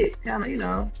I keep it kind of, you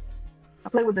know, I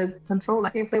play with the controller. I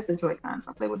can't play with the Joy-Cons.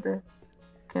 I play with the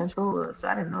controller, so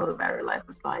I didn't know the battery life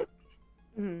was like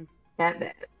that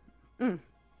bad.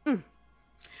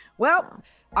 Well,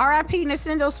 RIP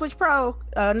Nintendo Switch Pro,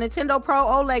 Nintendo Pro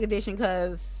OLED edition,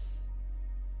 because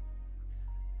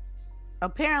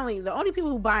apparently the only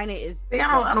people who buying it is.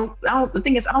 I don't. The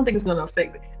thing is, I don't think it's gonna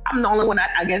affect. I'm the only one.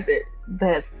 I guess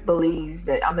that believes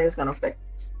that I don't think it's gonna affect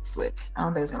Switch. I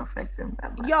don't think it's gonna affect them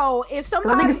that much. Yo, if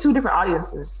somebody, I think it's two different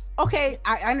audiences. Okay,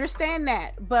 I understand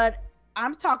that, but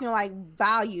I'm talking like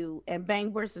value and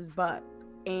bang versus buck,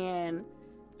 and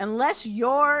unless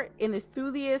you're an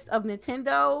enthusiast of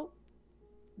Nintendo,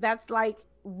 that's like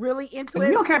really into it. If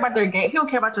you don't care about their game, if you don't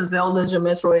care about your Zeldas, your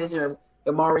Metroids, your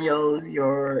Marios,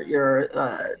 your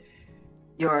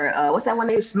what's that one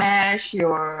name? Smash,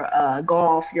 your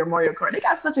golf, your Mario Kart. They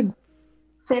got such a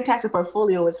fantastic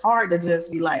portfolio. It's hard to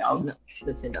just be like, oh no,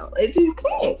 Nintendo. You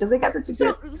can't, because they got such a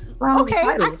good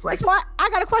titles. So I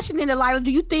got a question then, Delilah.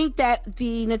 Do you think that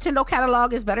the Nintendo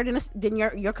catalog is better than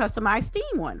your customized Steam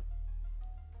one?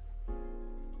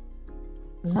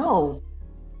 No,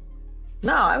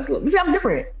 absolutely. See, I'm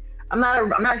different. I'm not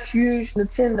a huge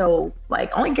Nintendo.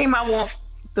 Like, only game I want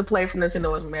to play from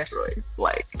Nintendo is Metroid.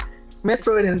 Like,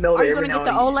 Metroid and Zelda. Are you gonna get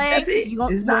the OLED? You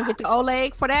gonna get the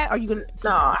OLED for that? Or you gonna?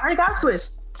 No, I already got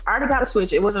a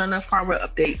Switch. It wasn't enough hardware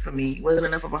update for me. It wasn't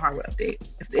enough of a hardware update.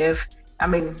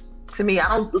 To me, I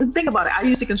don't think about it. I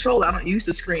use the controller. I don't use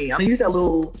the screen. I don't use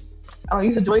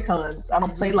the Joy-Cons. I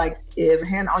don't play like it as a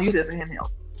hand. I don't use it as a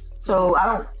handheld. So I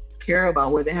don't care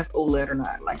about whether it has OLED or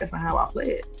not. Like, that's not how I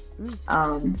play it.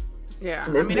 Yeah,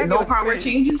 there's no hardware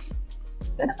changes.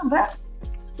 That doesn't matter.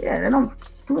 Yeah, they don't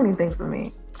do anything for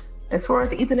me. As far as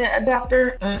the Ethernet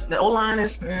adapter, the O-line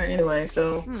is anyway.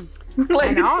 So,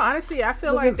 like, in all honesty, I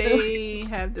feel like they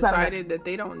have decided that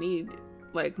they don't need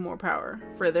like more power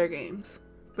for their games.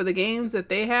 For the games that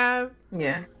they have,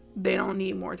 they don't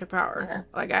need more to power. Yeah.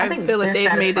 Like, I feel like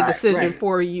they've made the decision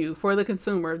for you, for the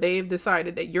consumer. They've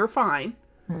decided that you're fine,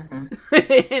 and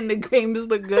the games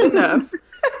look good enough.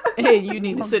 And you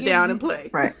need to sit down and play.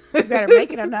 Right. You better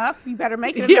make it enough. You better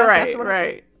make it enough. Yeah,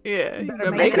 right. Yeah, you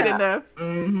better make it enough.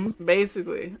 Mm-hmm.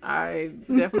 Basically, I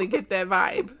definitely get that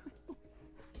vibe.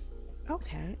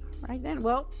 Okay, right then.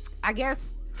 Well, I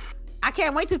guess I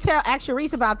can't wait to ask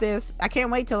Sharice about this. I can't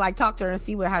wait to talk to her and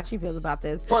see how she feels about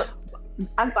this. Well,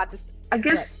 I'm about to. I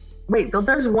guess. Wait,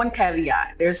 there's one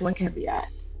caveat.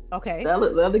 Okay. The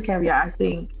other caveat, I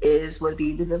think, would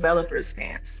be the developer's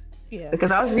stance. Yeah.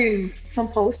 Because I was reading some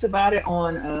posts about it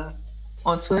on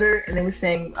Twitter, and they were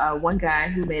saying one guy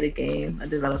who made a game, a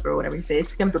developer or whatever, he said it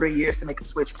took him 3 years to make a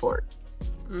Switch port.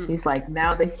 He's like,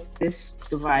 now that this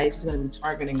device is going to be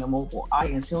targeting a mobile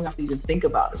audience, he don't have to even think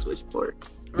about a Switch port.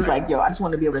 He's like, yo, I just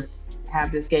want to be able to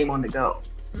have this game on the go.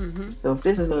 So if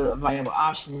this is a viable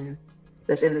option,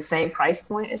 that's in the same price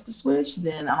point as the Switch,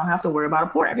 then I don't have to worry about a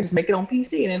port. I can just make it on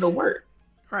PC and it'll work.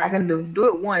 Right. I can do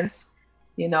it once,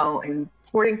 and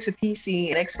porting to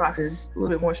PC and Xbox is a little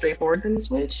bit more straightforward than the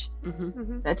Switch.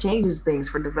 That changes things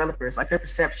for developers, like their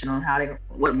perception on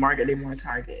what market they want to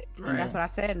target. Right. That's what I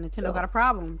said. Nintendo got a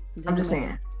problem. I'm just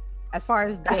saying. As far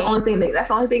as that's the only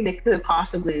thing that could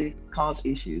possibly cause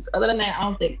issues. Other than that,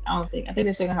 I think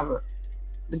they're still gonna have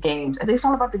the games. I think it's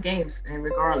all about the games, and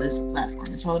regardless of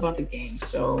platform, it's all about the games.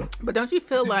 So, but don't you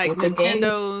feel like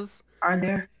Nintendo's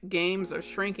games are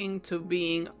shrinking to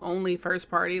being only first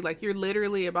party? Like you're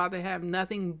literally about to have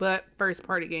nothing but first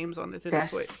party games on the Nintendo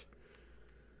Switch.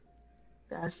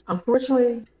 That's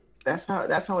unfortunately that's what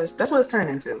it's turned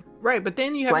into. Right, but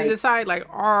then you have to decide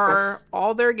are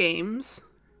all their games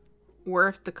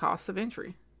worth the cost of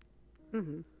entry?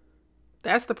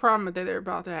 That's the problem that they're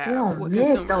about to have.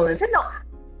 Nintendo.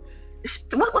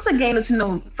 What's a game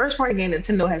first party game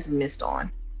Nintendo has missed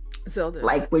on? Zelda.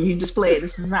 Like where you just play it,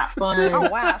 this is not fun. Oh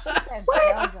wow.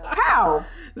 What? How?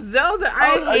 Zelda.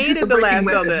 I hated the last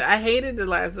Zelda. I hated the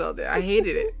last Zelda. I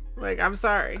hated it. Like, I'm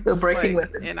sorry. The breaking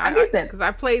weapons. And I get that. Because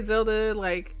I played Zelda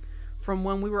from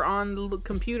when we were on the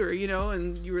computer,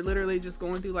 and you were literally just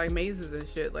going through mazes and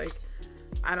shit. Like,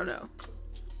 I don't know.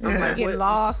 I'm like, get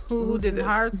lost. Who did this?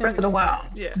 Breath of the Wild.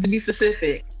 Yeah. To be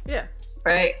specific. Yeah.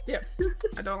 Right? Yeah.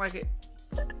 I don't like it.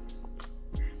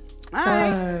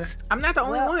 Alright. I'm not the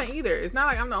only one either. It's not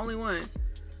like I'm the only one.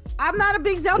 I'm not a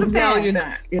big Zelda fan. No, you're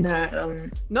not. You're not.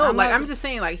 No, I'm just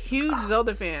saying, huge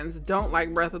Zelda fans don't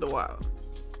like Breath of the Wild.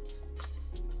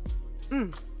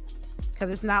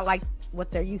 Because it's not like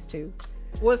what they're used to.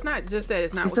 Well, it's not just that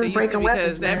it's not what they're used to,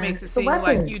 because that makes it seem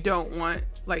like you don't want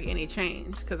any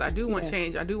change. Because I do want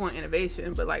change. I do want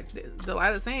innovation. But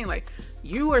Delilah's saying,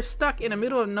 you are stuck in the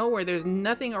middle of nowhere. There's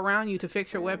nothing around you to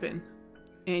fix your weapon.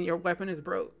 And your weapon is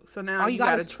broke. So now you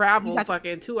gotta travel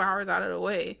fucking 2 hours out of the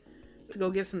way to go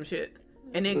get some shit.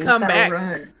 And then come back,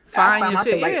 find your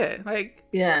shit.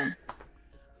 Yeah.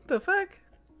 The fuck?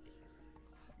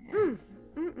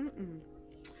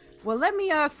 Well, let me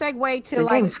segue to the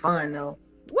game's fun though.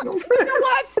 What?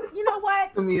 You know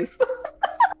what? For me, it's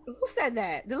Who said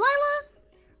that? Delilah?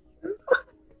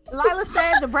 Delilah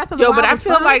said the Breath of the Wild. But I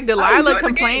feel like Delilah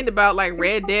complained about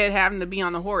Red Dead having to be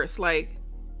on the horse.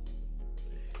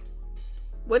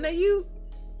 Wasn't that you?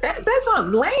 That's not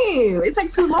lame. It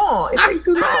takes too long. You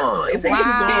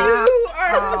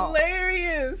are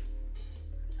hilarious.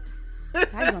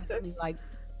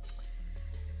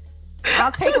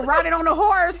 I'll take a riding on the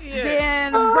horse,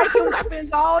 then breaking weapons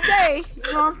all day. You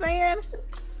know what I'm saying?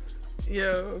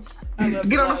 Yo,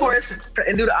 get on the horse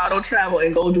and do the auto travel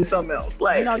and go do something else.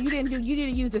 You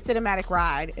didn't use the cinematic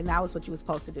ride, and that was what you were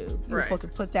supposed to do. You were supposed to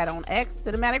put that on X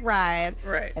cinematic ride,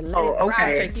 right? And let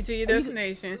take you to your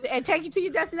destination,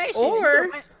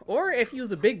 Or if you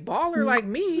was a big baller like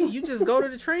me, you just go to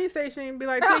the train station and be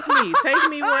like, take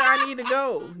me where I need to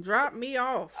go, drop me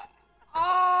off.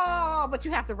 Oh, but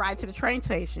you have to ride to the train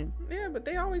station. Yeah, but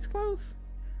they always close.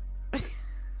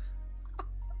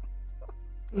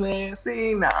 Man,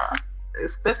 see, nah.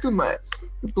 That's too much.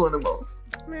 It's doing the most.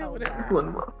 Man, whatever. It's doing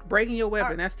the most. Breaking your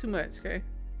weapon, that's too much, okay?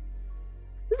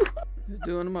 It's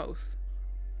doing the most.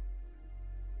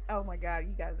 Oh my god,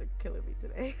 you guys are killing me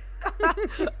today.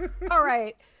 All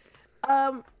right.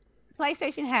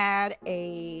 PlayStation had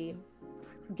a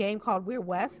game called Weird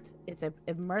West. It's an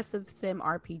immersive sim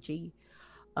RPG.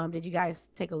 Did you guys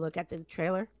take a look at the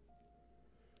trailer?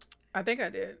 I think I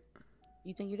did.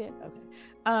 You think you did? Okay.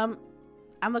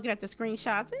 I'm looking at the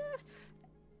screenshots.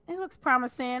 It looks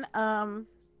promising. I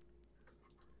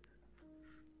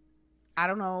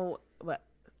don't know, but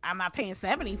I'm not paying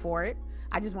 $70 for it.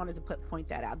 I just wanted to point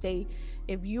that out.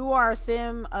 If you are a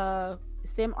sim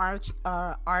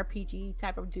RPG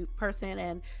type of person,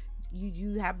 and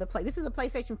you have this is a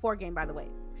PlayStation 4 game, by the way.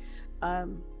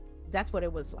 That's what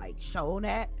it was shown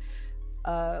at.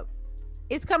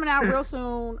 It's coming out real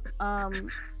soon.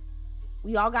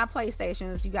 We all got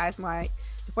PlayStations. You guys might,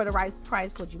 for the right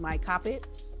price, you might cop it.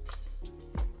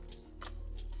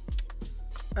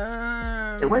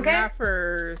 Not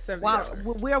for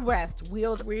 $70. Weird West.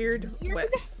 Weird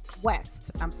West.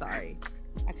 West. I'm sorry,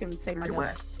 I couldn't say my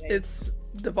name. It's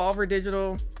Devolver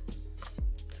Digital.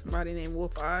 Somebody named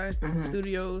Wolf Eye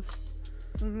Studios.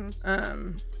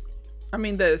 I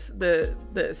mean the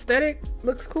aesthetic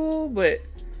looks cool, but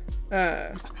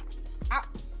because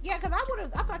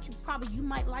I thought you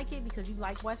might like it because you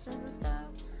like westerns and stuff.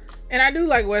 And I do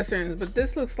like westerns, but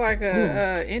this looks like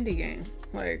a indie game.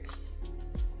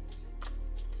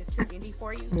 It's too indie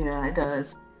for you? Yeah, it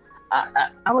does.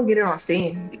 I would get it on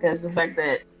Steam because the fact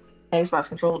that Xbox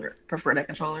controller prefer that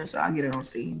controller, so I'll get it on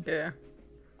Steam. Yeah.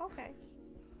 Okay.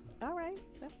 All right.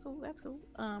 That's cool. That's cool.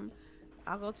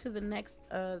 I'll go to the next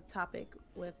topic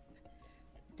with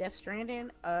Death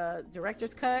Stranding.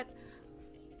 Director's cut.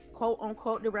 Quote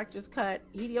unquote director's cut.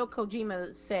 Hideo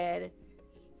Kojima said,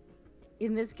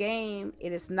 in this game,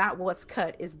 it is not what's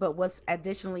cut, but what's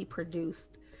additionally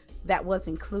produced that was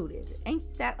included.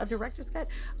 Ain't that a director's cut?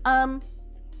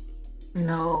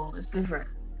 No, it's different.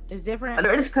 It's different. A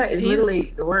director's cut is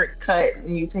literally the word cut,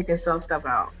 and you taking some stuff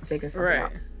out, taking something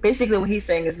out. Basically, what he's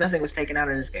saying is nothing was taken out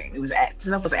of this game. It was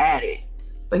stuff was added,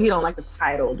 so he don't like the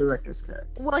title director's cut.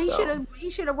 Well, he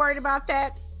should have worried about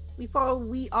that before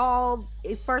we all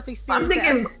first experienced. I'm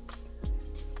thinking.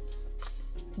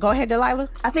 Go ahead, Delilah.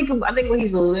 I think what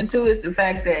he's alluding to is the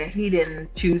fact that he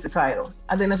didn't choose the title.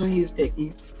 I think that's what he's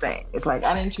saying. It's like,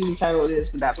 I didn't choose the title of this,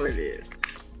 but that's what it is.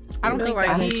 I don't think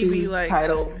I didn't choose the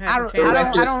title. I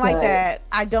don't like that.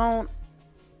 I don't.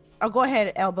 Oh, go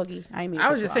ahead, L Boogie.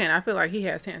 I was just saying. I feel like he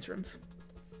has tantrums.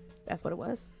 That's what it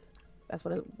was. That's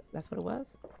what it was.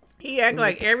 He act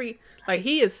like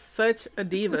he is such a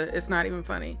diva. It's not even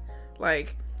funny.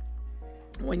 Like,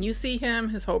 when you see him,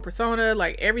 his whole persona,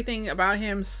 like everything about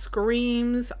him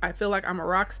screams, I feel like I'm a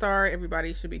rock star.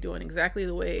 Everybody should be doing exactly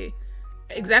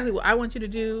what I want you to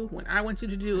do, when I want you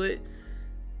to do it,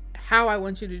 how I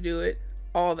want you to do it,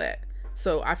 all that.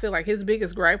 So I feel like his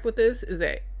biggest gripe with this is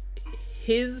that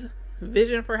his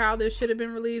vision for how this should have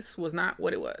been released was not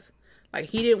what it was. Like,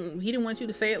 he didn't want you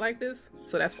to say it like this,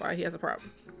 so that's why he has a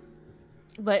problem.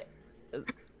 But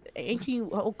ain't you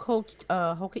coach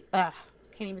can't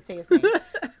even say his name.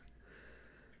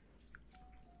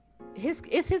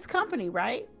 It's his company,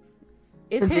 right?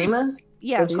 It's Kojima?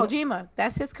 Yeah, Kojima.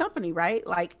 That's his company, right?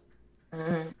 Like,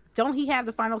 don't he have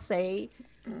the final say?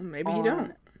 Maybe he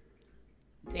don't.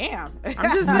 Damn.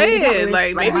 I'm just saying,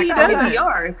 like maybe he doesn't.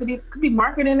 PR. It could be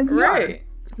marketing and PR. Right. It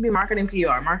could be marketing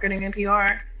PR. Marketing and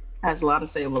PR has a lot to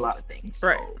say of a lot of things. So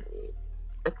right.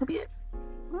 That could be it.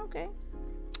 Okay.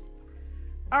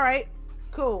 All right.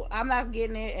 Cool. I'm not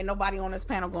getting it, and nobody on this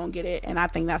panel gonna get it. And I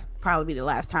think that's probably be the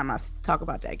last time I talk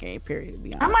about that game. Period. To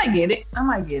be honest. I might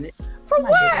get it. For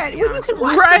what? When you can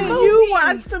watch right, the movie. you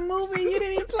watched the movie. You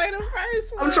didn't even play the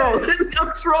first one. I'm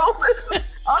trolling.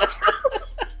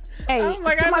 Hey, I'm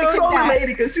like, somebody clip that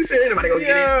lady because she said anybody gonna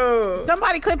get it.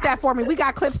 Somebody clip that for me. We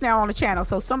got clips now on the channel,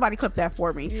 so somebody clip that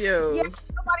for me. Yo. Yeah,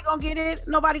 nobody gonna get it.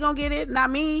 Nobody gonna get it. Not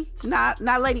me. Not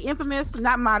Lady Infamous.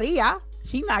 Not Maria.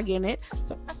 She not getting it.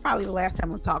 So that's probably the last time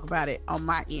we'll talk about it on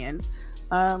my end.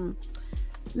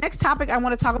 Next topic I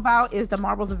want to talk about is the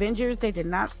Marvel's Avengers. They did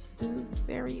not do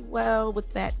very well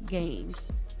with that game.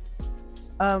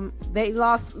 They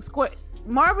lost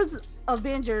Marvel's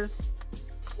Avengers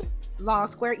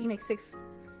lost Square Enix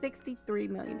 $63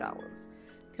 million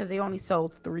because they only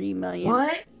sold 3 million.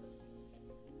 What?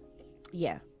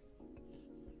 Yeah.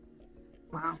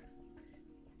 Wow.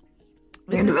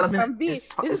 This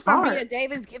is from Via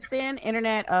Davis Gibson,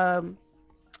 internet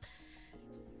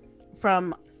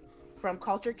from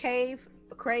Culture Crave,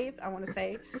 I want to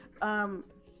say.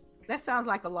 That sounds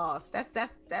like a loss. That's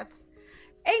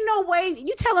ain't no way.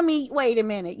 You telling me, wait a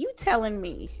minute, you telling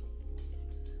me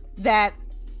that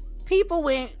people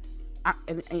went,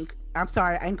 I'm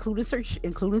sorry, I including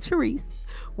Charisse,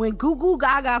 went goo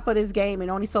gaga for this game and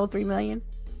only sold 3 million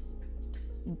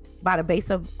by the base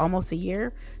of almost a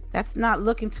year. That's not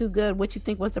looking too good. What you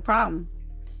think was the problem?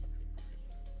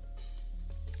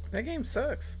 That game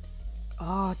sucks.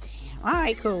 Oh, damn. All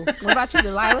right, cool. What about you,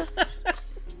 Delilah?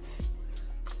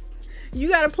 You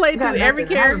got to play through every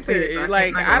character.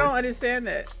 Like, I don't understand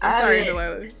that. I'm sorry,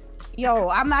 Delilah. Yo,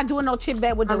 I'm not doing no chit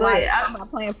bet with Delilah. I'm not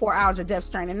playing 4 hours of Death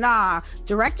Stranding. Nah.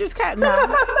 Director's cut.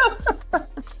 Nah.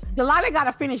 Delilah got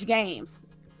to finish games.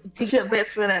 Chip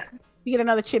bets for that. You get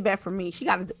another chip bet from me. She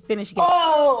got to finish games.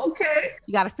 Oh, okay.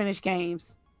 You got to finish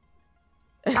games.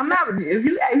 I'm not. If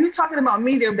you talking about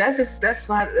me, then that's just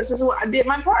what I did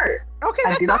my part. Okay,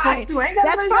 that's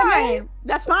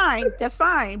fine. That's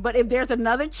fine. But if there's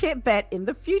another chip bet in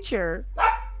the future,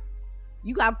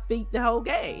 you got to beat the whole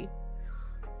game.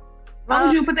 As long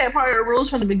as you put that part of the rules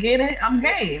from the beginning, I'm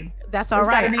game. That's all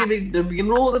right. The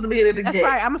rules at the beginning of the game. That's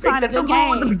right. I'm gonna find a good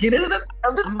game. At the beginning of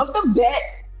the bet.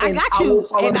 I got you,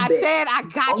 and I said I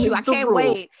got you. I can't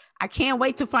wait. I can't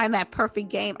wait to find that perfect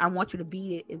game. I want you to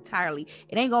beat it entirely.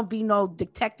 It ain't gonna be no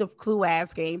Detective Clue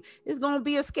ass game. It's gonna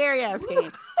be a scary ass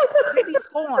game. Maybe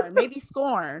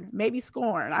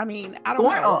Scorn. I mean, I don't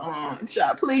know.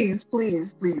 Please,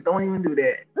 don't even do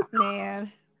that.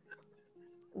 Man,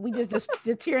 we just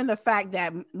deterring the fact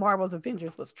that Marvel's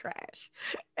Avengers was trash.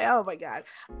 Oh my god.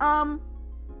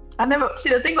 I never see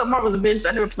the thing about Marvel's Avengers.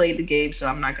 I never played the game, so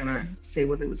I'm not gonna say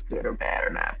whether it was good or bad or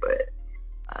not. But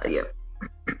yeah,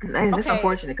 That's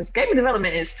unfortunate because gaming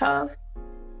development is tough.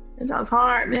 It's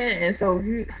hard, man. And so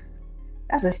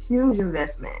that's a huge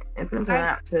investment. And for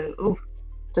them to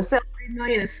sell 3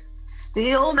 million is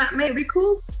still not made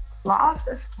recoup loss.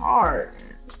 That's hard.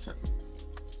 Man. It's tough.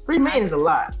 3 million is a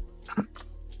lot.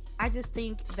 I just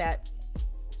think that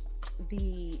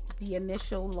the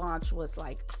initial launch was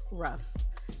like rough,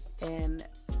 and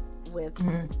with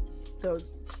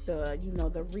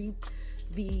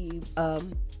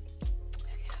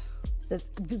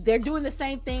they're doing the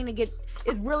same thing to get.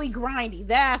 It's really grindy.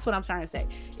 That's what I'm trying to say.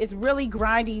 It's really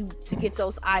grindy to get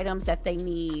those items that they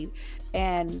need,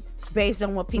 and based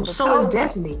on what people. So is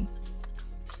Destiny.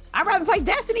 I'd rather play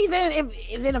Destiny than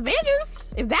Avengers.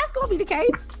 If that's gonna be the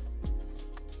case.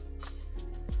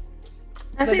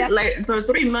 That's it. Like for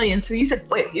 3 million too. You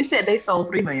said they sold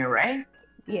 3 million, right?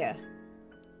 Yeah.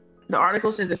 The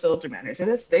article says they sold 3 million. So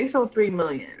they sold 3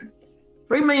 million.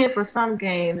 3 million for some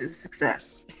games is a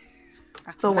success.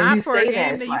 So when you say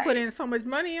that, you put in so much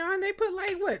money on, they put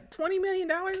like what, $20 million?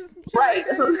 Right.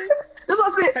 That's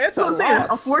what I'm saying.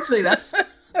 Unfortunately, that's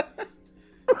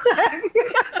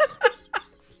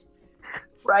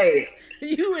right.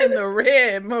 You in the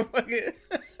red, motherfucker.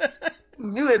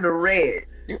 You in the red.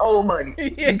 You owe money.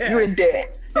 Yeah. You in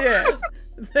debt. Yeah.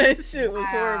 That shit was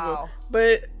horrible.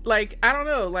 But like, I don't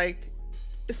know, like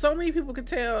so many people could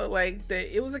tell like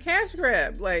that it was a cash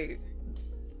grab. Like,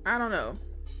 I don't know.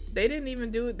 They didn't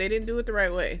even do it. They didn't do it the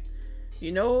right way.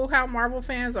 You know how Marvel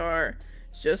fans are.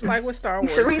 Just like with Star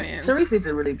Wars fans. Sharice needs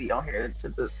to really be on here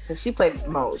because she played the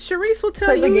most. Sharice will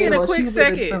tell you in a quick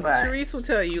second. Sharice will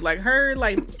tell you, like her,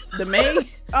 like the main.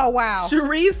 Oh wow.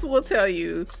 Sharice will tell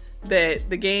you that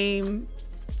the game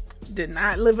did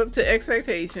not live up to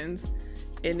expectations.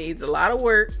 It needs a lot of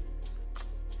work,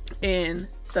 and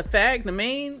the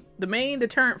main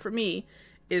deterrent for me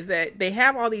is that they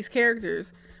have all these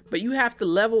characters, but you have to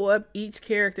level up each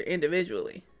character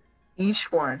individually.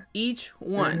 Each one.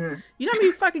 Mm-hmm. You know how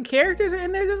many fucking characters are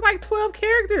in there? There's like 12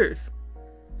 characters.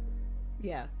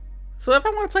 Yeah. So if I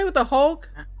want to play with the Hulk,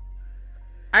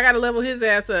 I gotta level his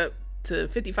ass up to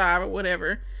 55 or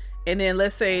whatever. And then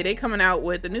let's say they coming out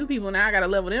with the new people, now I gotta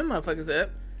level them motherfuckers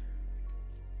up.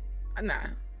 Nah.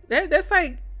 That's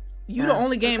like the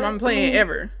only game I'm playing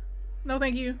ever. No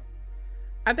thank you.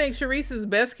 I think Sharice's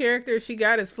best character she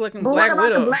got is fucking Black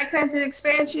Widow. The Black Panther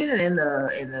expansion and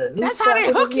the new that's stuff. How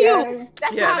they hook you.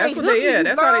 That's how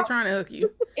they trying to hook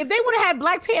you. If they would have had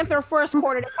Black Panther first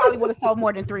quarter, they probably would have sold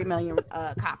more than 3 million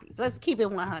copies. Let's keep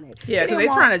it 100. Yeah, because they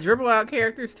trying to dribble out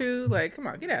characters too. Like, come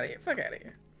on, get out of here. Fuck out of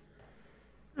here.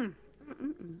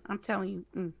 I'm telling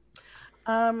you.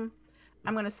 I'm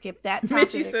gonna skip that topic.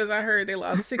 Mitchie says I heard they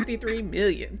lost 63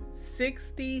 million.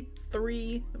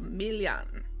 63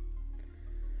 million.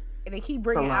 And they keep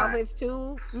bringing outfits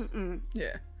too.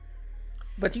 Yeah,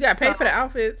 but you got to pay for the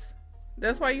outfits.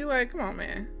 That's why you like, come on,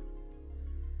 man.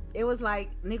 It was like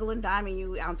nickel and diming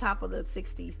you on top of the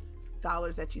 $60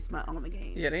 that you spent on the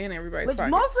game. Yeah, they ain't everybody's Which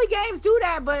pockets. mostly games do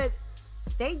that, but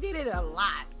they did it a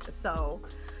lot. So,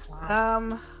 all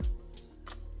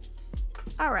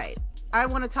right. I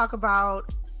want to talk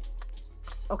about.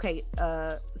 Okay,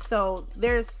 so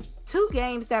there's 2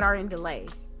 games that are in delay.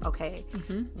 Okay,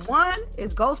 One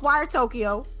is Ghostwire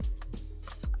Tokyo,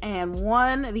 and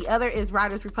the other is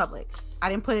Riders Republic. I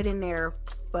didn't put it in there,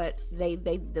 but they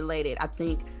delayed it. I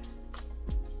think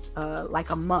like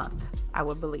a month. I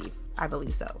believe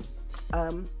so.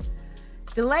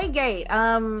 Delay gate.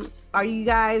 Are you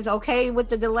guys okay with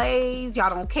the delays? Y'all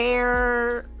don't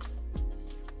care?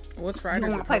 What's Riders? You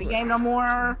don't want to play the game no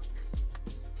more?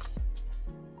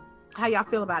 How y'all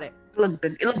feel about it? Look,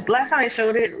 last time they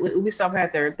showed it, Ubisoft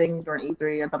had their thing during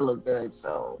E3. I thought it looked good,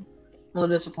 so I'm a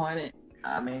little disappointed.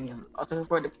 I mean, I was looking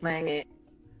forward to playing it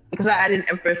because I didn't.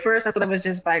 At first, I thought it was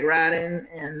just bike riding,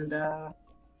 and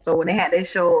so when they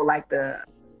showed like the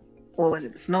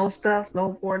snow stuff,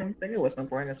 snowboarding. I think it was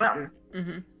snowboarding or something.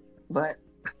 But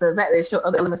the fact they showed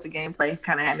other elements of gameplay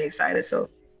kind of had me excited. So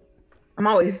I'm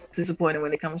always disappointed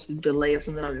when it comes to delay of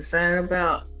something I was excited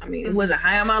about. I mean, it wasn't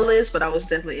high on my list, but I was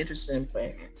definitely interested in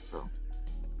playing it. So,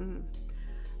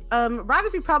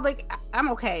 Riders Republic, I'm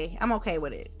okay. I'm okay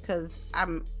with it because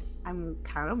I'm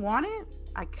kind of want it.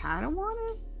 I kind of want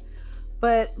it,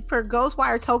 but for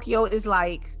Ghostwire Tokyo is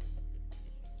like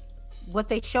what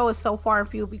they show is so far and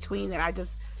few between that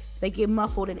they get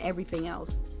muffled in everything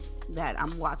else that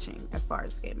I'm watching as far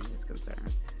as gaming is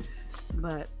concerned.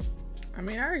 But I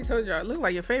mean, I already told y'all, it looked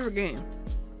like your favorite game.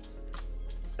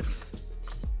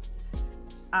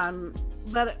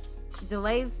 But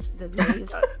delays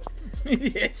are...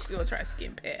 Yeah, she's gonna try to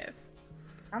skim past.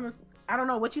 I don't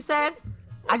know what you said.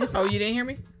 Oh, you didn't hear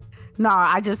me? No,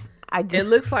 I It did.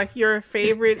 looks like your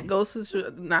favorite not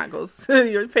Ghost,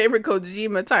 your favorite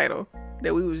Kojima title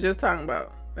that we was just talking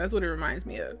about. That's what it reminds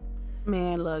me of.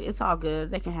 Man, look, it's all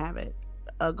good. They can have it.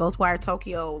 Ghostwire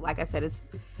Tokyo, like I said,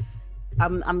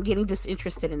 I'm getting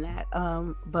disinterested in that.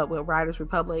 But with Riders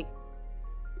Republic,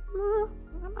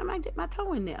 I might dip my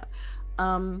toe in there.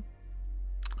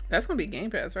 That's gonna be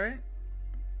Game Pass, right?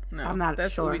 No, I'm not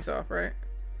that's sure. Ubisoft, right?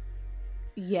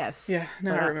 Yes. Yeah,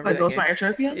 no, I But, remember Like that Ghostwire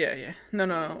game. Tokyo? Yeah.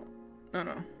 No,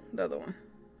 the other one.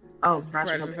 Oh,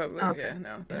 Riders Riders Republic. Okay. Yeah,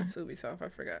 no, that's Ubisoft. I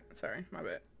forgot. Sorry, my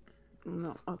bad.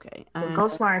 No, okay. Well,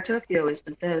 Ghostwire Tokyo is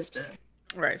Bethesda.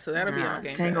 Right, so that'll be on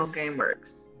Game Tango Pass. GameWorks.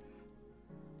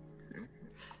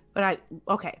 But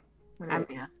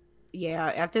Yeah. yeah,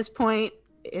 at this point,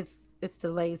 it's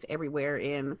delays everywhere,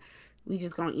 and we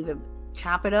just gonna either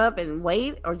chop it up and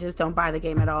wait, or just don't buy the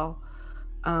game at all.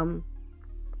 I mean,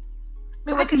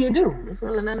 what can you do? It's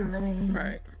really nothing. I mean,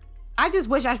 Right. I just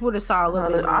wish I would have saw a little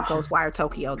Another bit more option. Ghostwire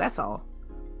Tokyo. That's all.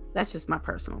 That's just my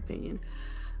personal opinion.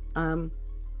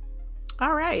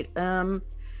 All right.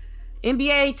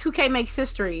 NBA 2K makes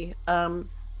history.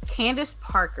 Candace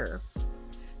Parker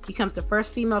becomes the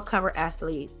first female cover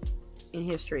athlete in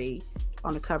history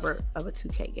on the cover of a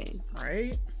 2K game.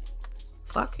 Right.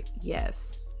 Fuck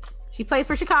yes. She plays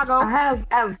for Chicago. I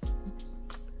have.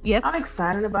 Yes. I'm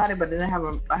excited about it, but then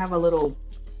I have a little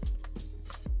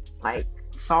like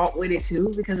salt with it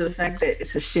too because of the fact that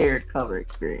it's a shared cover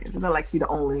experience. It's not like she's the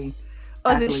only.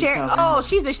 Oh, is it athlete shared? covering Oh, her.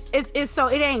 she's it's so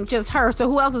it ain't just her. So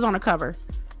who else is on the cover?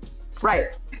 Right.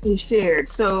 It's shared,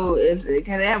 so it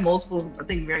can have multiple, I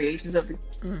think, variations of it,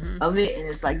 Mm-hmm. and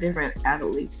it's like different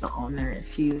athletes on there, and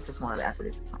she's just one of the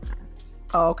athletes that's on there.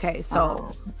 Oh, okay,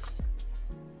 so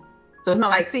So it's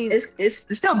not like see. it's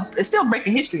still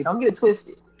breaking history. Don't get it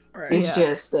twisted. Right. It's Yeah.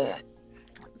 just that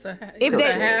It's a, If it's they-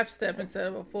 a half step instead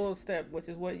of a full step, which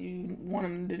is what you want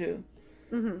them to do.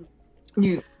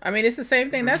 mhm. I mean, it's the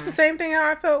same thing. That's Mm-hmm. the same thing how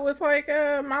I felt with like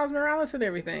Miles Morales and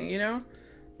everything. You know,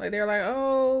 like they're like,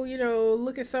 oh, you know,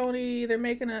 look at Sony, they're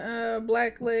making a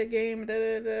black leg game, da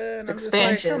da da, and I'm just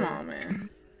like, Expansion. come on, man.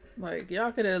 Like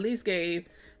y'all could have at least gave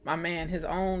my man his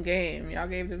own game. Y'all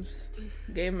gave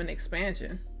him an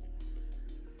expansion.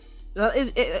 Well,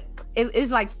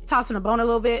 it's like tossing a bone a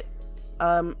little bit.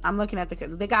 I'm looking at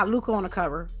they got Luca on the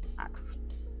cover,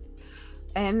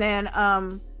 and then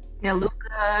yeah,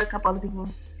 Luca, a couple other people.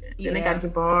 Then they yeah, got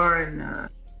Jabbar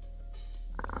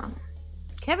and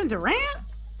Kevin Durant.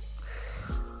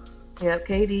 yep,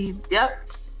 KD. Yep.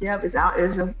 It's out.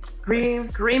 It's a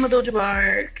Kareem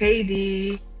Abdul-Jabbar,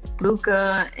 KD,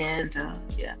 Luca, and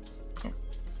yeah.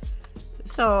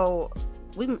 So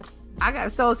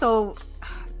so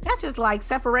that's just like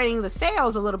separating the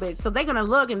sales a little bit. So they're gonna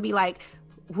look and be like,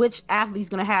 which athlete's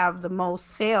gonna have the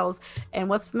most sales? And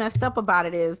what's messed up about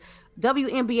it is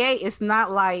WNBA is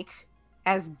not like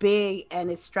as big and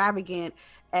extravagant,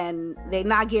 and they're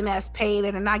not getting as paid,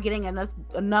 and they're not getting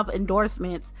enough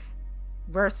endorsements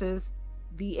versus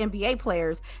the NBA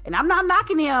players. And I'm not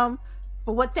knocking them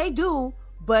for what they do,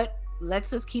 but let's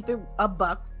just keep it a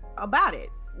buck about it.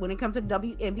 When it comes to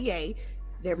WNBA,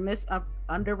 they're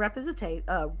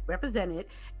represented,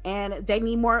 and they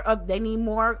need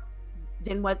more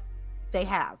than what they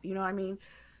have. You know what I mean?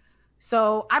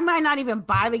 So I might not even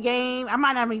buy the game. I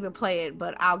might not even play it,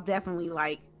 but I'll definitely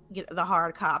like get the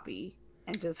hard copy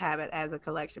and just have it as a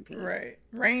collection piece. Right.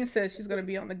 Rain says she's gonna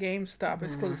be on the GameStop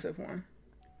exclusive one.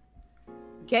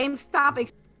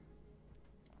 GameStop.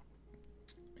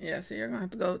 Yeah, so you're gonna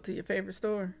have to go to your favorite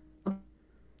store.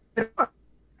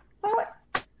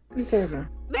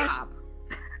 Stop.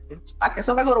 Okay,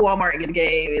 so if I go to Walmart and get the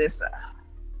game, it's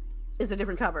It's a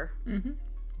different cover. Mm-hmm.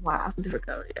 wow, it's a different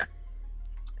color, yeah.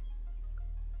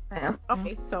 Yeah.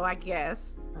 Okay, so I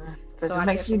guess. So just I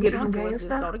make guess sure you what get it we're from gonna do is just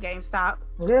go GameStop.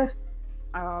 to GameStop. Yeah.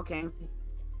 Oh, okay.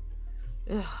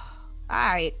 Ugh. All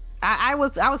right. I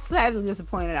was sadly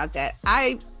disappointed at that.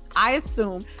 I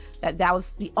assumed that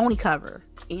was the only cover,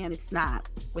 and it's not,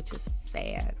 which is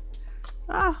sad.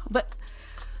 But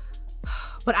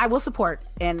I will support,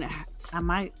 and I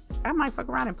might fuck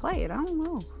around and play it. I don't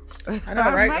know. I know,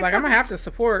 right? Like I'm gonna have to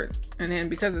support, and then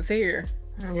because it's here,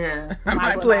 Yeah. I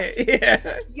might will play it.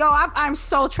 Yeah. Yo, I'm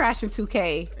so trash in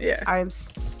 2K. Yeah. I'm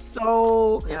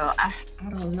so. Yo, I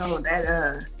don't know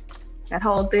that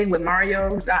whole thing with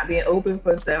Mario not being open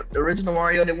for the original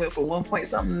Mario that went for 1 point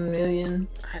something million.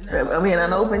 I mean,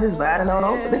 unopened, just buy it and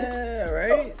unopened. Yeah,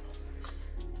 right.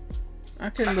 I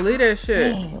couldn't believe that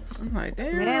shit. I'm like,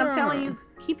 damn. Man, I'm telling you,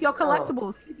 keep your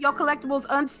collectibles. Keep your collectibles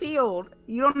unsealed.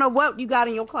 You don't know what you got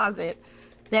in your closet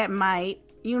that might,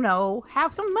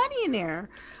 have some money in there.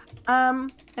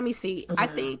 Let me see. I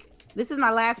think This is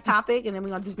my last topic, and then we're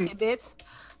gonna do tidbits.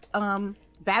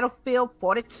 Battlefield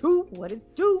 42. What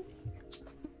it do?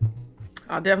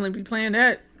 I'll definitely be playing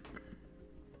that.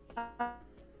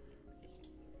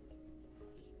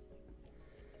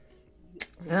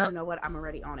 Yeah. You know what? I'm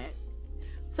already on it.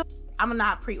 So I'm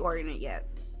not pre-ordering it yet,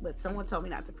 but someone told me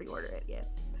not to pre-order it yet.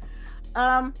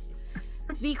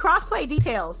 The crossplay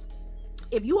details.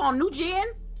 If you on new gen,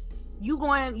 you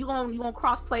going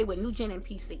crossplay with new gen and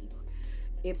PC.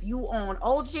 If you on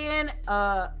old gen,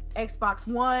 Xbox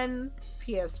One,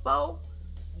 PS4,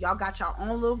 y'all got your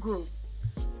own little group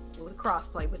with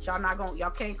crossplay, but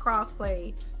y'all can't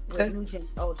crossplay with new gen,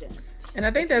 old gen. And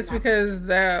I think that's because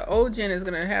the old gen is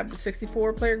gonna have the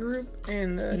 64 player group,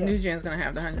 and the new gen is gonna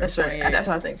have the 128. That's right. That's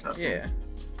what I think so. Yeah,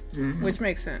 which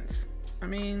makes sense. I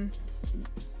mean,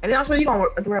 and then also you gonna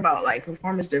worry about like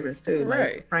performance difference too,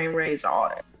 right? Like frame rates, all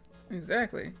that.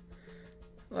 Exactly.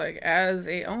 Like as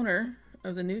a owner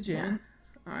of the new gen,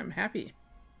 I'm happy.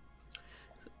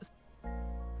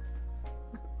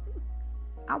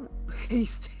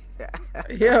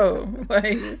 Yo,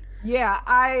 like yeah,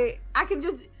 I can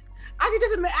just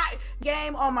admit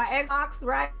game on my Xbox,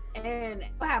 right? And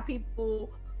I have people,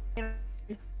 you know,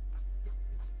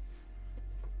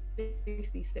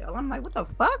 60 still. I'm like, what the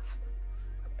fuck?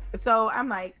 So I'm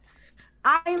like,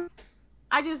 I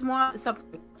just want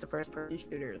something to first person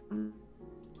shooters.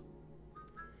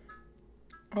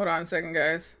 Hold on a second,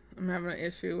 guys. I'm having an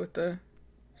issue with the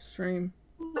stream.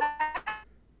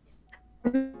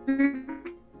 Come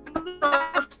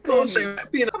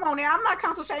on now, I'm not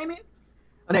console shaming.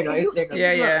 Oh, there you go.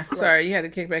 Yeah. Sorry, you had to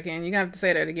kick back in. You're gonna have to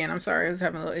say that again. I'm sorry. I was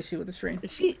having a little issue with the stream.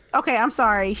 I'm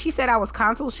sorry. She said I was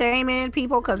console shaming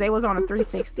people because they was on a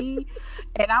 360.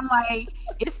 And I'm like,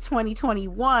 it's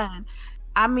 2021.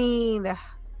 I mean,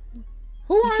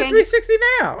 who on a 360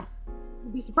 now?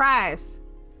 You'd be surprised.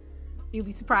 You'd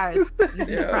be surprised.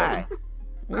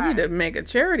 We need to make a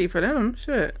charity for them.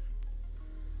 Shit.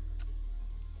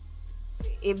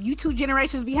 If you 2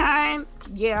 generations behind,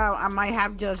 yeah, I might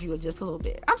have judged you just a little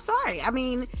bit. I'm sorry. I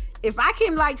mean, if I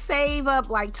can like save up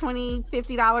like $20,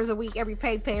 $50 a week every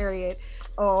pay period,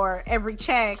 or every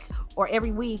check, or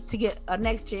every week to get a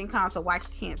next gen console, why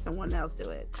can't someone else do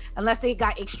it? Unless they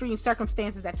got extreme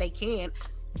circumstances that they can't.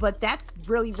 But that's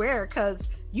really rare because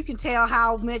you can tell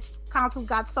how much consoles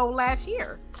got sold last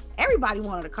year. Everybody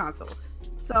wanted a console.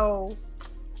 So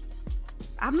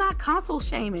I'm not console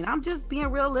shaming. I'm just being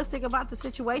realistic about the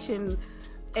situation.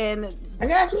 And I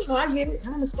got you. So I get it.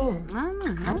 I understand. I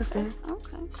understand.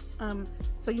 Okay.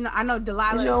 So I know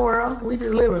Delilah. It's your world. We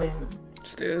just living in it.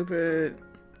 Stupid.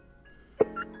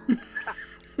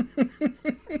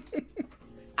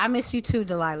 I miss you too,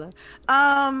 Delilah.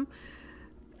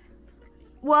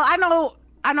 Well, I know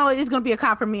it's gonna be a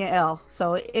cop for me and Elle,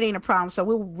 so it ain't a problem. So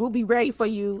we'll be ready for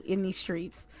you in these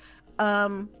streets.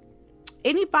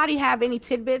 Anybody have any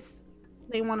tidbits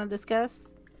they want to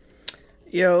discuss?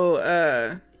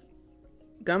 Yo,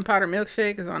 Gunpowder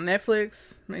Milkshake is on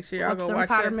Netflix. Make sure y'all go watch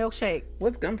that. Gunpowder Milkshake.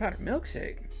 What's Gunpowder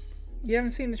Milkshake? You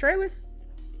haven't seen the trailer?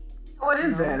 What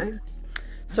is that?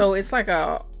 So it's like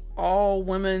a all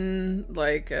women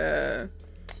like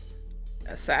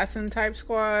assassin type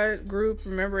squad group.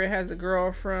 Remember, it has the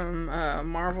girl from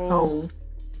Marvel. Sold.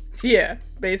 Yeah,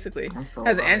 basically.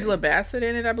 Has Angela right. Bassett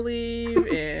in it, I believe,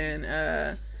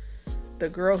 and the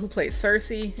girl who plays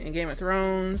Cersei in Game of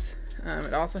Thrones.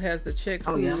 It also has the chick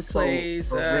who plays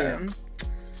the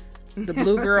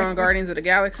blue girl in Guardians of the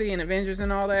Galaxy and Avengers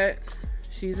and all that.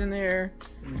 She's in there.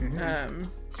 Mm-hmm.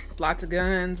 Lots of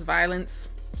guns, violence,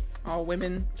 all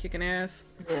women kicking ass.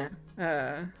 Yeah.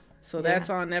 So that's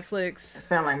on Netflix. That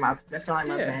sound like my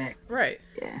bag. Right.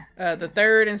 Yeah. The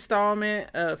third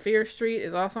installment of Fear Street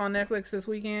is also on Netflix this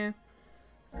weekend.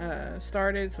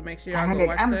 Started, so make sure y'all go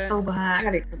watch that. I'm so behind.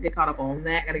 I gotta get caught up on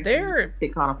that.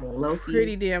 Get caught up on Loki.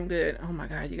 Pretty damn good. Oh my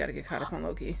god, you gotta get caught up on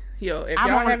Loki. Yo, if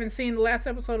y'all haven't seen the last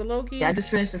episode of Loki, yeah, I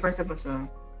just finished the first episode.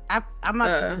 I'm on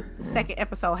the second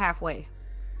episode halfway.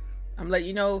 I'm letting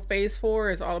you know, Phase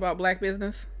 4 is all about black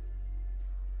business.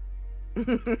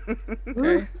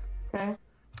 Okay.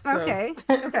 Okay.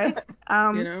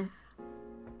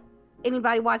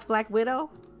 Anybody watch Black Widow?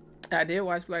 I did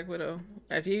watch Black Widow.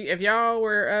 If y'all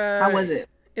were how was it?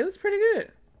 It was pretty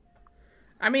good.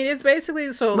 I mean, it's basically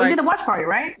we did the watch party,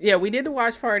 right? Yeah, we did the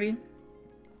watch party.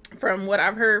 From what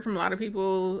I've heard from a lot of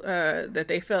people, that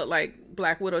they felt like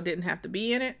Black Widow didn't have to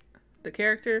be in it, the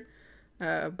character.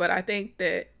 But I think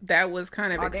that was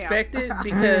kind of expected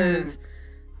because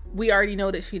we already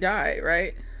know that she died,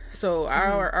 right? So I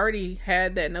already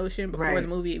had that notion before the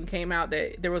movie even came out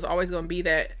that there was always going to be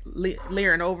that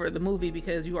leering over the movie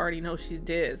because you already know she's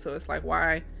dead. So it's like,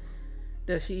 why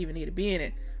does she even need to be in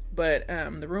it? But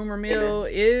the rumor mill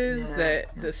is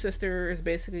that the sister is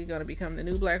basically going to become the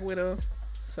new Black Widow.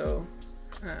 So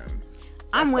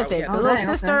I'm with it. The little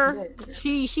sister,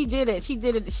 she did it. She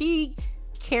did it. She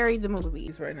carried the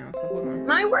movies right now. So hold on.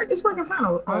 No, it's working fine.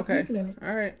 Okay.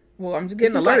 All right. Well, I'm just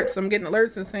getting alerts. I'm getting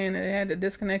alerts and saying that it had to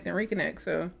disconnect and reconnect.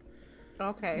 So.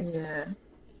 Okay. Yeah.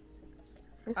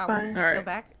 It's fine. All right. Still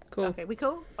back. Cool. Okay. We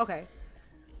cool. Okay.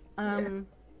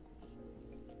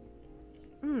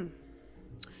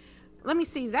 Let me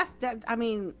see. That's that. I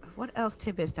mean, what else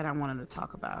tidbits that I wanted to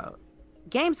talk about?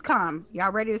 Gamescom.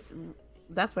 Y'all ready?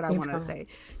 That's what I wanted to say.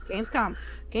 Gamescom.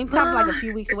 Gamescom's like a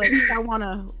few weeks away.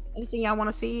 Anything y'all want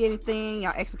to see? Anything?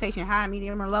 Y'all expectation high,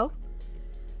 medium, or low?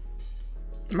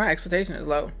 My expectation is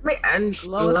low.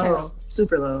 Low.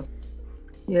 Super low.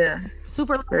 Yeah.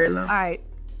 Super low. Very low. All right.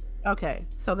 Okay.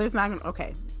 So there's not.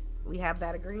 Okay. We have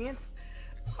that agreement.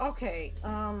 Okay.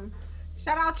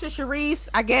 Shout out to Sharice.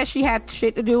 I guess she had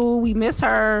shit to do. We miss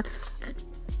her.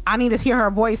 I need to hear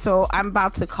her voice, so I'm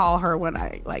about to call her when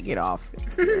I get off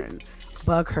here and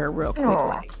bug her real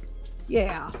quick.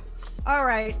 Yeah. All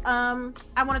right. I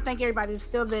want to thank everybody who's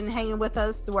still been hanging with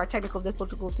us through our technical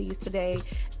difficulties today,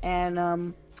 and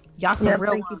y'all some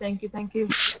real ones. Thank you.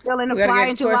 Still in the fly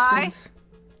in July. Questions.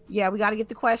 Yeah, we got to get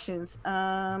the questions.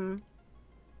 I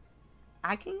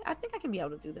think I can be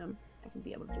able to do them. I can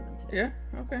be able to do them today. Yeah.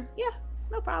 Okay. Yeah.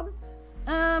 No problem.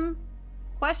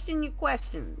 Question your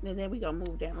question, and then we gonna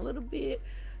move down a little bit.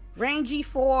 Rangy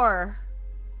 4.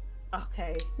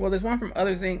 Okay. Well, there's one from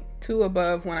Others Inc. 2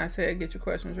 above when I said get your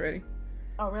questions ready.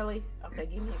 Oh, really? Okay,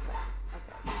 give me a question.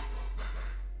 Okay.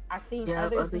 I seen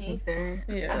Others Inc. there.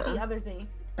 Yeah. I see Others Inc.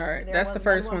 All right, that's the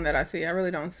first one that I see. I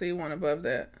really don't see one above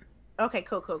that. Okay,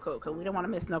 cool. We don't want to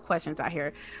miss no questions out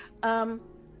here.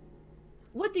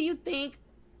 What do you think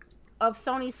of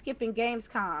Sony skipping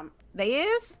Gamescom? They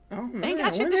is? Oh, man. They ain't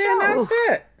got shit When to they show. announced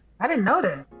that? I didn't know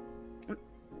that.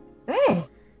 Dang.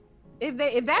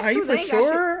 If that's Are true, you for they ain't got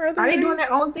sure? Are they doing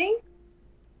their own thing?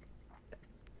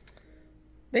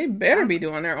 They better be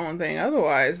doing their own thing.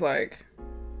 Otherwise,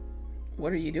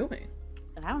 what are you doing?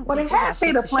 Well, they had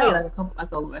State of Play like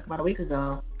about a week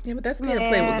ago. Yeah, but that State of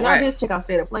Play was I whack. just check out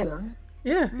State of Play though.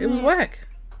 Yeah, it was whack.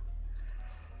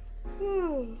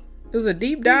 It was a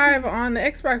deep dive on the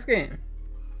Xbox game.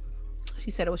 She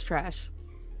said it was trash.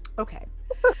 Okay.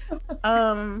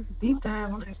 Deep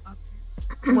dive on Xbox.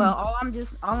 Well, all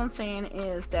I'm saying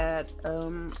is that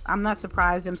I'm not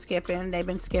surprised them skipping. They've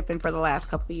been skipping for the last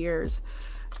couple of years,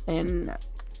 and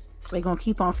they're gonna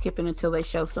keep on skipping until they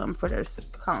show something for their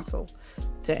console.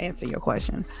 To answer your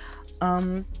question,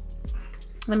 let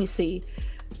me see.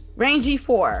 Rangy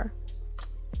 4,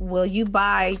 will you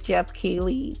buy Jeff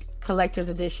Keighley collector's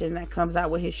edition that comes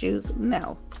out with his shoes?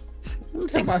 No.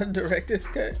 Talking about a director's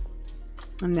cut.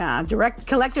 Nah, direct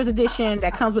collector's edition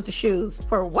that comes with the shoes.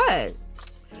 For what?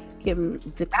 Give him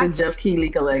the Jeff Keighley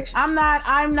collection. I'm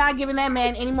not giving that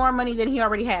man any more money than he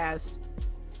already has.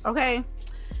 Okay.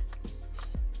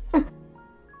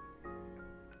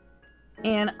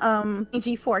 And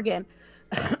G4 again.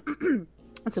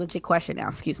 That's a legit question now.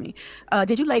 Excuse me.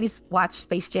 Did you ladies watch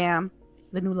Space Jam: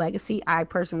 The New Legacy? I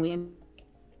personally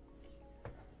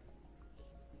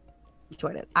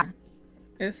enjoyed it.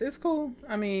 It's cool.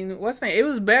 I mean, it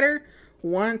was better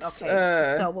once.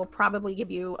 Okay. So we'll probably give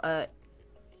you a.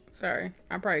 Sorry,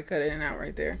 I probably cut in and out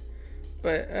right there,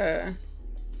 but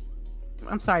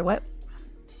I'm sorry. What?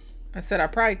 I said I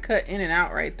probably cut in and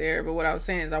out right there, but what I was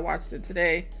saying is I watched it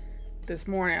today. This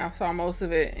morning I saw most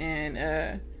of it,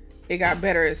 and it got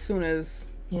better as soon as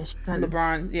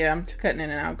LeBron. Yeah, I'm cutting in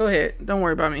and out. Go ahead. Don't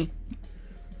worry about me.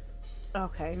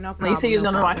 Okay, no problem. No, you said you was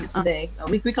gonna watch it today.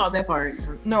 We called that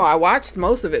part. No, I watched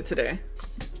most of it today.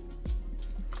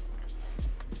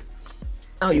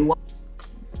 Oh, you watched?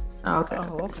 Oh, okay.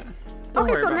 Oh, okay. Don't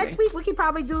Okay, worry so about next me. week we could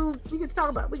probably do. We could talk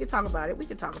about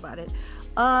it.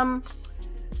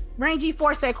 Rangy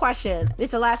 4 said question.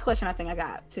 It's the last question I think I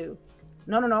got too.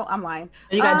 No, I'm lying.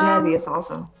 You got Jazzy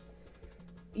also.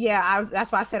 Yeah,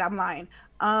 that's why I said I'm lying.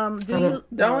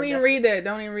 Don't even read that.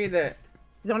 Don't even read that.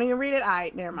 Don't even read it. All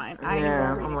right, never mind. Oh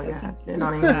my god.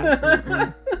 Don't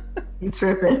even. You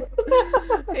tripping.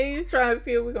 He's trying to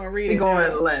see if we're gonna read it.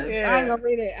 Going left. Yeah. I ain't gonna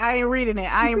read it. I ain't reading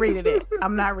it.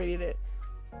 I'm not reading it.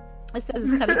 It says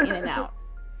it's cutting in and out.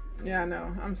 Yeah, I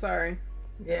know. I'm sorry.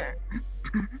 Yeah.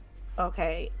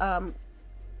 Okay. I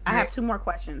have 2 more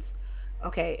questions.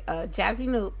 Okay. Jazzy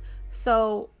Noob.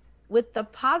 So, with the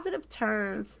positive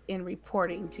turns in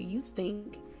reporting, do you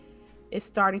think it's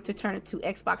starting to turn into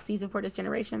Xbox season for this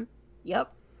generation?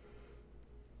 Yep.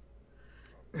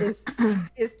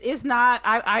 It's not.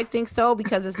 I think so,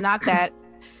 because it's not that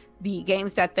the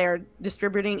games that they're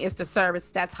distributing. It's the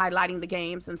service that's highlighting the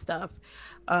games and stuff.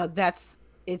 It's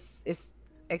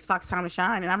Xbox time to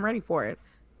shine, and I'm ready for it.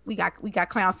 We got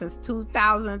clown since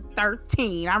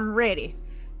 2013. I'm ready.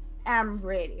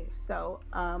 So,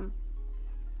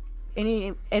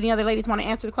 any other ladies want to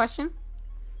answer the question?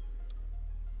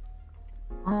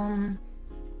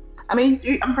 I mean,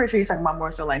 I'm pretty sure you're talking about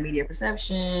more so like media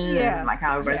perception, and like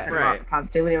how everybody's talking about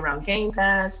positivity around Game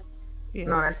Pass,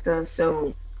 and all that stuff.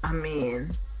 So, I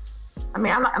mean,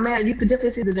 you could definitely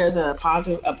see that there's a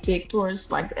positive uptick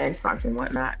towards like the Xbox and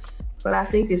whatnot. But I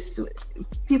think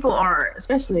people are,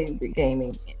 especially the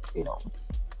gaming,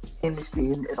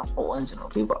 industry as a whole in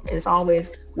general. It's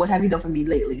always, what have you done for me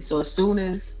lately? So as soon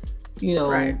as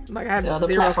like I have the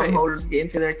platform holders get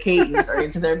into their cadence or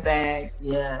into their bag,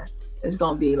 it's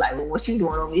gonna be like, well, what you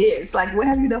doing over here? It's like, what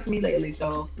have you done for me lately?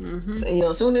 So,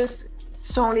 as soon as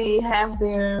Sony have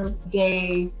their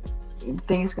day,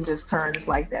 things can just turn just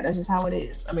like that. That's just how it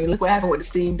is. I mean, look what happened with the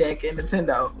Steam Deck and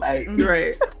Nintendo. Like,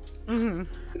 right. I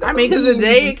mean, because the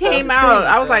day it came out,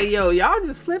 I was like, yo, y'all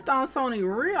just flipped on Sony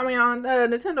on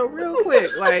Nintendo real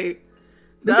quick. Like,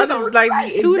 the other,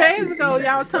 like 2 days ago,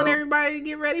 y'all was telling everybody to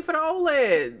get ready for the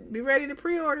OLED, be ready to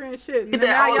pre-order and shit. And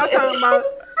now y'all talking about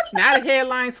now the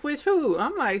headline switch who?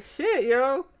 I'm like, shit,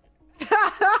 yo.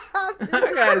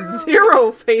 I got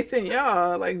zero faith in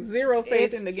y'all, like zero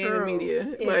faith in the gaming media.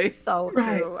 It's like so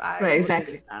true. Right,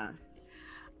 exactly.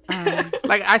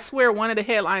 Like I swear, one of the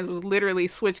headlines was literally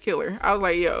 "Switch Killer." I was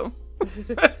like, "Yo."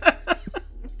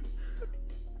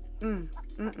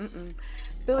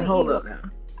 Billy Hold Eagle, up now.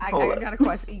 I got a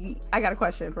question. I got a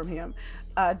question from him.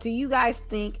 Do you guys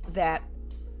think that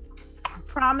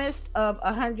promise of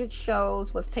 100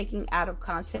 shows was taken out of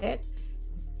content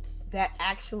that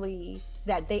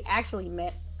they actually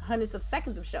meant hundreds of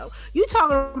seconds of show? You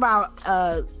talking about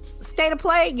State of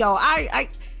Play?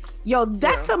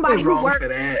 That's somebody who worked.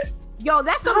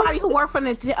 That's somebody who worked for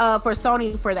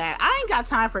Sony for that. I ain't got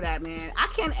time for that, man. I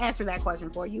can't answer that question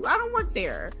for you. I don't work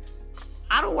there.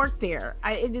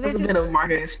 It was a bit of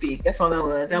marketing speak. That's all that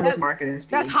was. That was marketing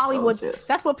speak. That's Hollywood.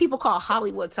 That's what people call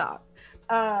Hollywood talk.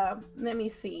 Let me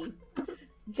see.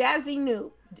 Jazzy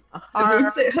Noob. How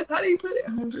do you put it?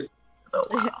 100. Oh,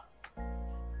 wow.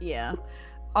 Yeah.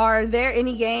 Are there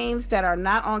any games that are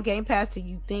not on Game Pass that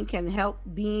you think can help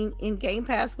being in Game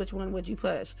Pass? Which one would you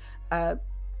push? Final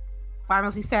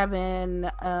Fantasy VII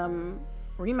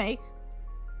remake.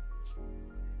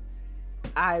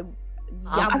 I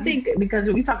think because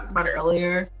we talked about it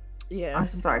earlier. Yeah. I'm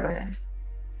sorry. Go ahead.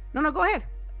 No, go ahead.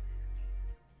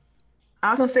 I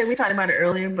was gonna say we talked about it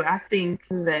earlier, but I think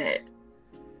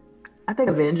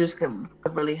Avengers could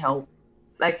really help.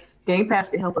 Like Game Pass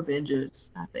can help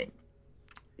Avengers. I think.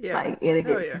 Yeah. Like it'll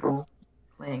get people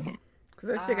playing it. Because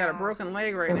that shit got a broken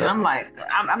leg right now. I'm like,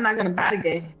 I'm not gonna buy the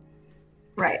game.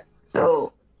 Right.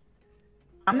 So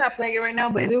I'm not playing it right now,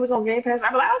 but if it was on Game Pass,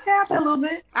 I'd be like, okay, I'll play a little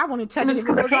bit. I wouldn't touch it if it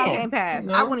was on Game Pass.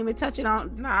 I wouldn't even touch it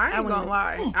on. Nah, I ain't gonna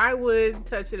lie. I would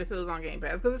touch it if it was on Game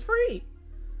Pass because it's free.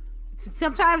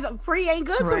 Sometimes free ain't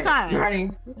good. Right. Sometimes.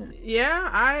 Right. Yeah,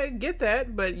 I get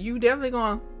that, but you definitely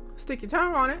gonna stick your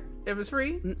tongue on it if it's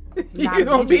free. You're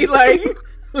gonna be like,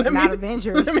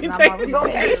 Avengers. Let me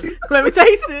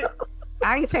taste it.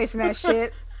 I ain't tasting that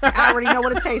shit. I already know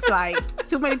what it tastes like.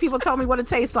 Too many people told me what it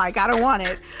tastes like. I don't want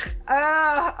it.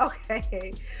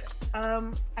 Okay.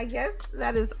 I guess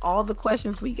that is all the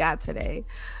questions we got today.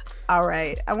 All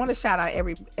right. I want to shout out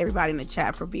everybody in the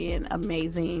chat for being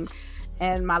amazing,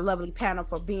 and my lovely panel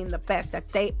for being the best that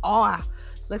they are.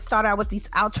 Let's start out with these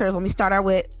outros. Let me start out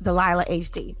with Delilah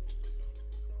HD.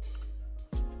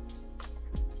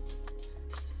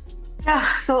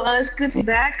 Yeah, so it's good to be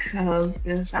back.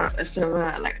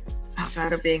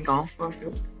 Outside of being gone for a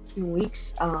few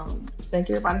weeks. Thank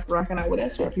you everybody for rocking out with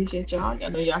us. We appreciate y'all. I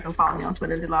know y'all can follow me on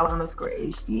Twitter,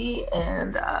 Delilah_HD,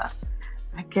 and I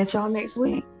catch y'all next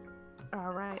week.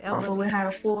 All right. Hopefully we'll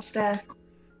have a full staff.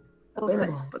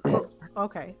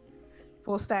 Okay.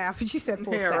 Full staff. She said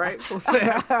full staff. Yeah, right. Full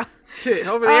staff. Shit.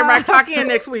 Hopefully everybody clock in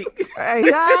next week. Right.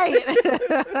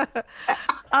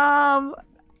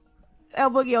 El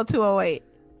Boogie 208.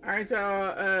 All right,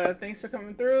 y'all. Thanks for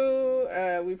coming through.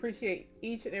 We appreciate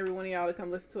each and every one of y'all to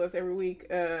come listen to us every week.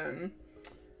 Y'all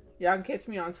can catch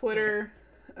me on Twitter.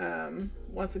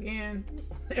 Once again,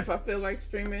 if I feel like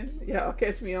streaming, y'all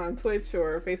catch me on Twitch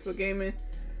or Facebook Gaming.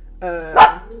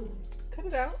 Cut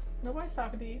it out. Nobody's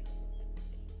talking to you.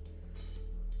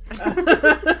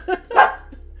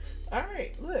 All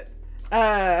right, look.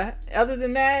 Other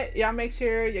than that, y'all make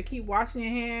sure you keep washing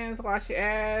your hands, wash your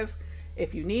ass.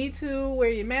 If you need to, wear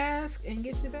your mask and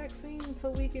get your vaccine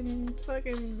so we can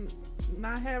fucking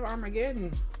not have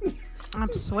Armageddon. I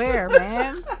swear,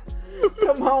 man.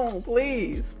 Come on,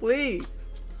 please, please.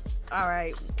 All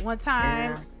right, one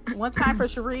time for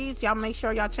Cherise. Y'all make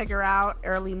sure y'all check her out.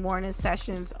 Early morning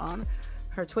sessions on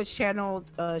her Twitch channel,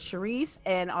 Cherise,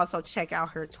 and also check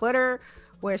out her Twitter,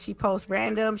 where she posts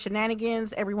random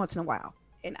shenanigans every once in a while,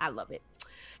 and I love it.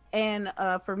 And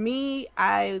for me,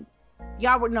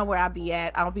 y'all would know where I'll be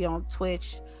at. I'll be on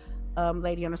Twitch,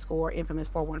 lady_infamous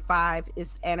 415.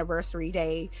 It's anniversary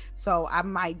day, so I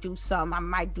might do some. I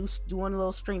might doing a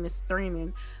little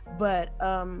streaming, but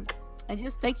and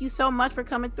just thank you so much for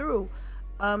coming through.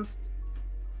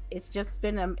 It's just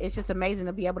amazing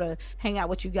to be able to hang out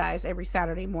with you guys every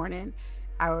Saturday morning.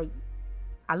 I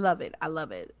love it.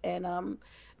 And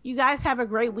you guys have a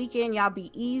great weekend. Y'all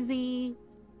be easy,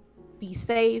 be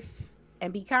safe,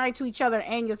 and be kind to each other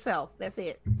and yourself. That's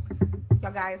it.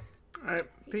 Y'all guys. All right.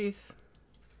 Peace.